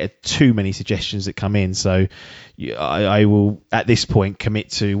don't get too many suggestions that come in. So I will at this point commit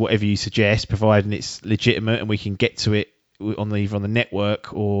to whatever you suggest, providing it's legitimate and we can get to it either on the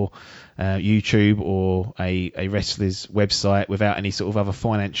network or YouTube or a wrestler's website without any sort of other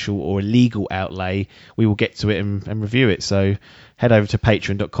financial or illegal outlay. We will get to it and review it. So head over to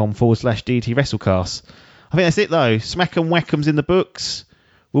patreon.com/DT WrestleCast. I think that's it though. Smack 'em, whack 'em's in the books.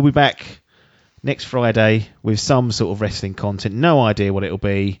 We'll be back next Friday with some sort of wrestling content. No idea what it'll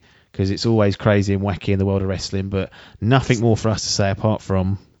be, because it's always crazy and wacky in the world of wrestling, but nothing more for us to say apart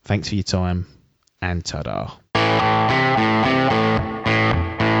from thanks for your time and ta-da.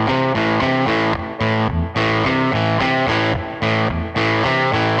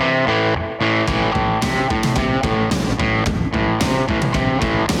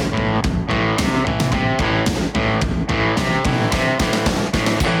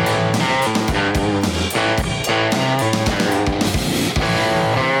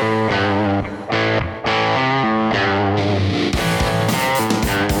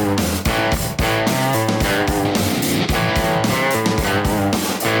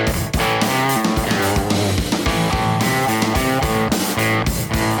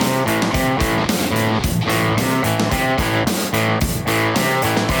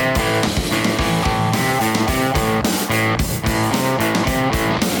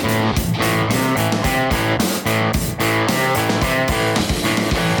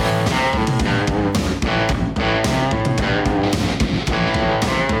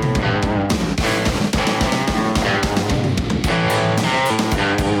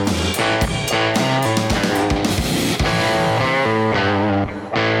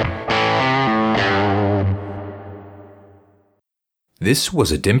 This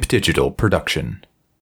was a DIMP Digital production.